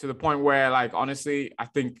to the point where, like, honestly, I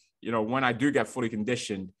think, when I do get fully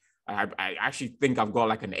conditioned, I actually think I've got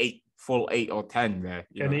like full 8 or 10 there.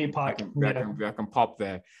 An 8-pack. That can pop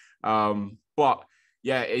there. But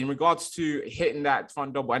yeah, in regards to hitting that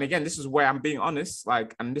front double, and again, this is where I'm being honest,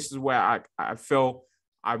 like, and this is where I feel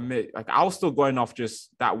I was still going off just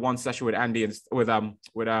that one session with Andy and with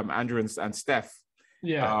Andrew and Steph.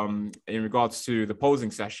 Yeah. In regards to the posing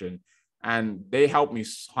session, and they helped me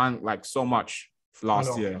like so much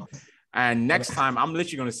last year. And next time, I'm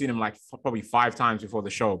literally going to see them like probably 5 times before the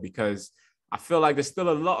show, because I feel like there's still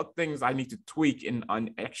a lot of things I need to tweak in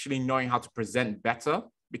actually knowing how to present better.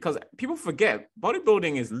 Because people forget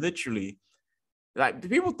bodybuilding is literally like,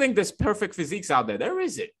 people think there's perfect physiques out there. There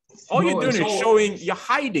isn't. All you're doing is showing, you're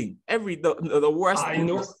hiding the worst. I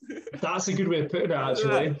know. That's a good way of putting it,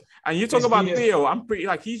 actually. Yeah. And you talk about Theo, I'm pretty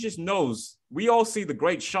like, he just knows. We all see the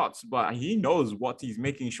great shots, but he knows what he's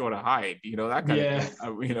making sure to hide. That kind of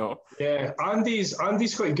thing. Yeah, Andy's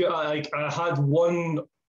quite good. Like, I had one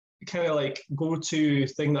kind of like go-to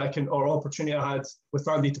thing or opportunity I had with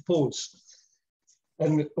Andy to pose.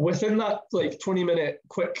 And within that like 20-minute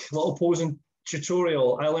quick little posing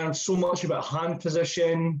tutorial, I learned so much about hand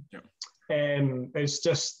position. Yeah. It's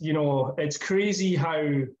just, it's crazy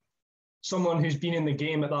how someone who's been in the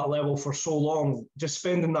game at that level for so long, just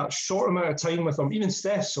spending that short amount of time with them, even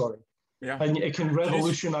Steph, and it can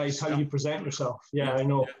revolutionize how you present yourself. Yeah, I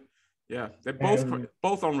know. Yeah, they're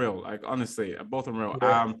both unreal. Like, honestly, both unreal.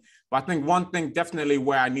 Yeah. But I think one thing definitely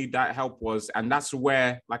where I need that help was, and that's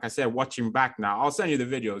where, like I said, watching back now, I'll send you the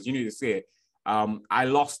videos. You need to see it.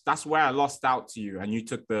 That's where I lost out to you, and you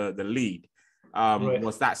took the lead.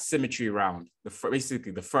 Was that symmetry round?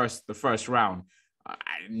 Basically the first round. I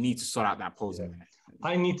need to sort out that posing. Yeah.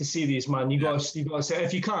 I need to see these, man. You gotta say,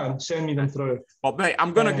 if you can, send me them through. But mate,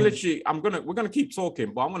 we're gonna keep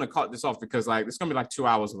talking, but I'm gonna cut this off because like it's gonna be like 2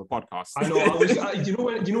 hours of a podcast. I know. Do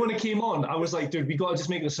you know when it came on? I was like, dude, we gotta just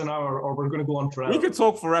make this an hour, or we're gonna go on forever. We could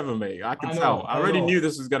talk forever, mate. I can tell. I already knew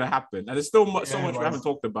this was gonna happen, and there's still so much we haven't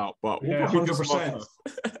talked about. But we'll 100%.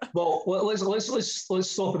 Well, let's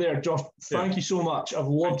stop it there, Josh. Thank you so much. I've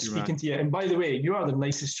loved speaking to you. And by the way, you are the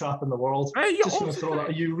nicest chap in the world. Hey, just gonna throw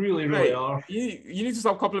that. You really are. You need to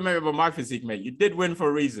stop complimenting about my physique, mate. You did win for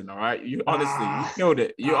a reason, all right? You honestly, you killed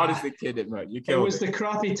it. You honestly killed it, mate. You killed it. It was the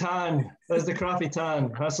crappy tan.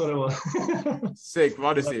 That's what it was. Sick.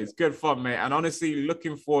 Honestly, it's good fun, mate. And honestly,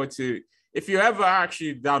 looking forward to, if you're ever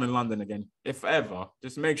actually down in London again, if ever,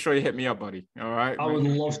 just make sure you hit me up, buddy. All right? I would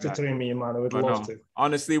love to train me, man. I would love to.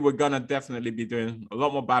 Honestly, we're going to definitely be doing a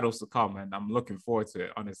lot more battles to come, and I'm looking forward to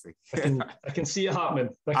it, honestly. I can see it happening.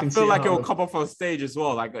 I feel like it will come up on stage as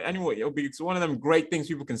well. Like, anyway, it's one of them great things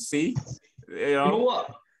people can see. You know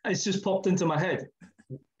what? It's just popped into my head.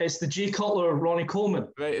 It's the Jay Cutler, Ronnie Coleman.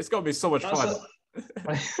 Mate, it's gonna be so much fun.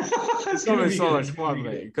 It's gonna be so much fun,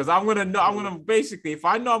 mate. Because I'm gonna basically, if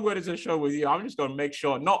I know I'm going to show with you, I'm just gonna make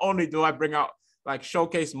sure not only do I bring out like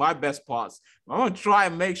showcase my best parts, I'm gonna try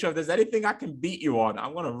and make sure if there's anything I can beat you on,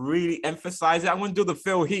 I'm gonna really emphasize it. I'm gonna do the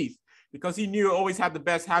Phil Heath because he knew always had the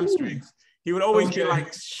best hamstrings. He would always be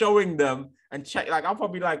like showing them and check. Like I'll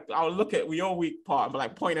probably like I'll look at your weak part and be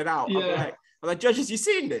like point it out. Yeah. I'm like, judges, you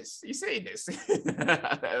seen this? You seen this?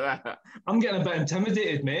 I'm getting a bit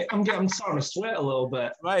intimidated, mate. I'm starting to sweat a little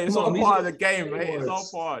bit. Mate, it's all part of the game, mate. It's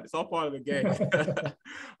all part of the game. But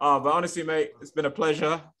honestly, mate, it's been a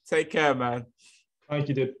pleasure. Take care, man. Thank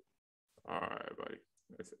you, dude. All right, buddy.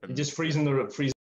 You're just freezing the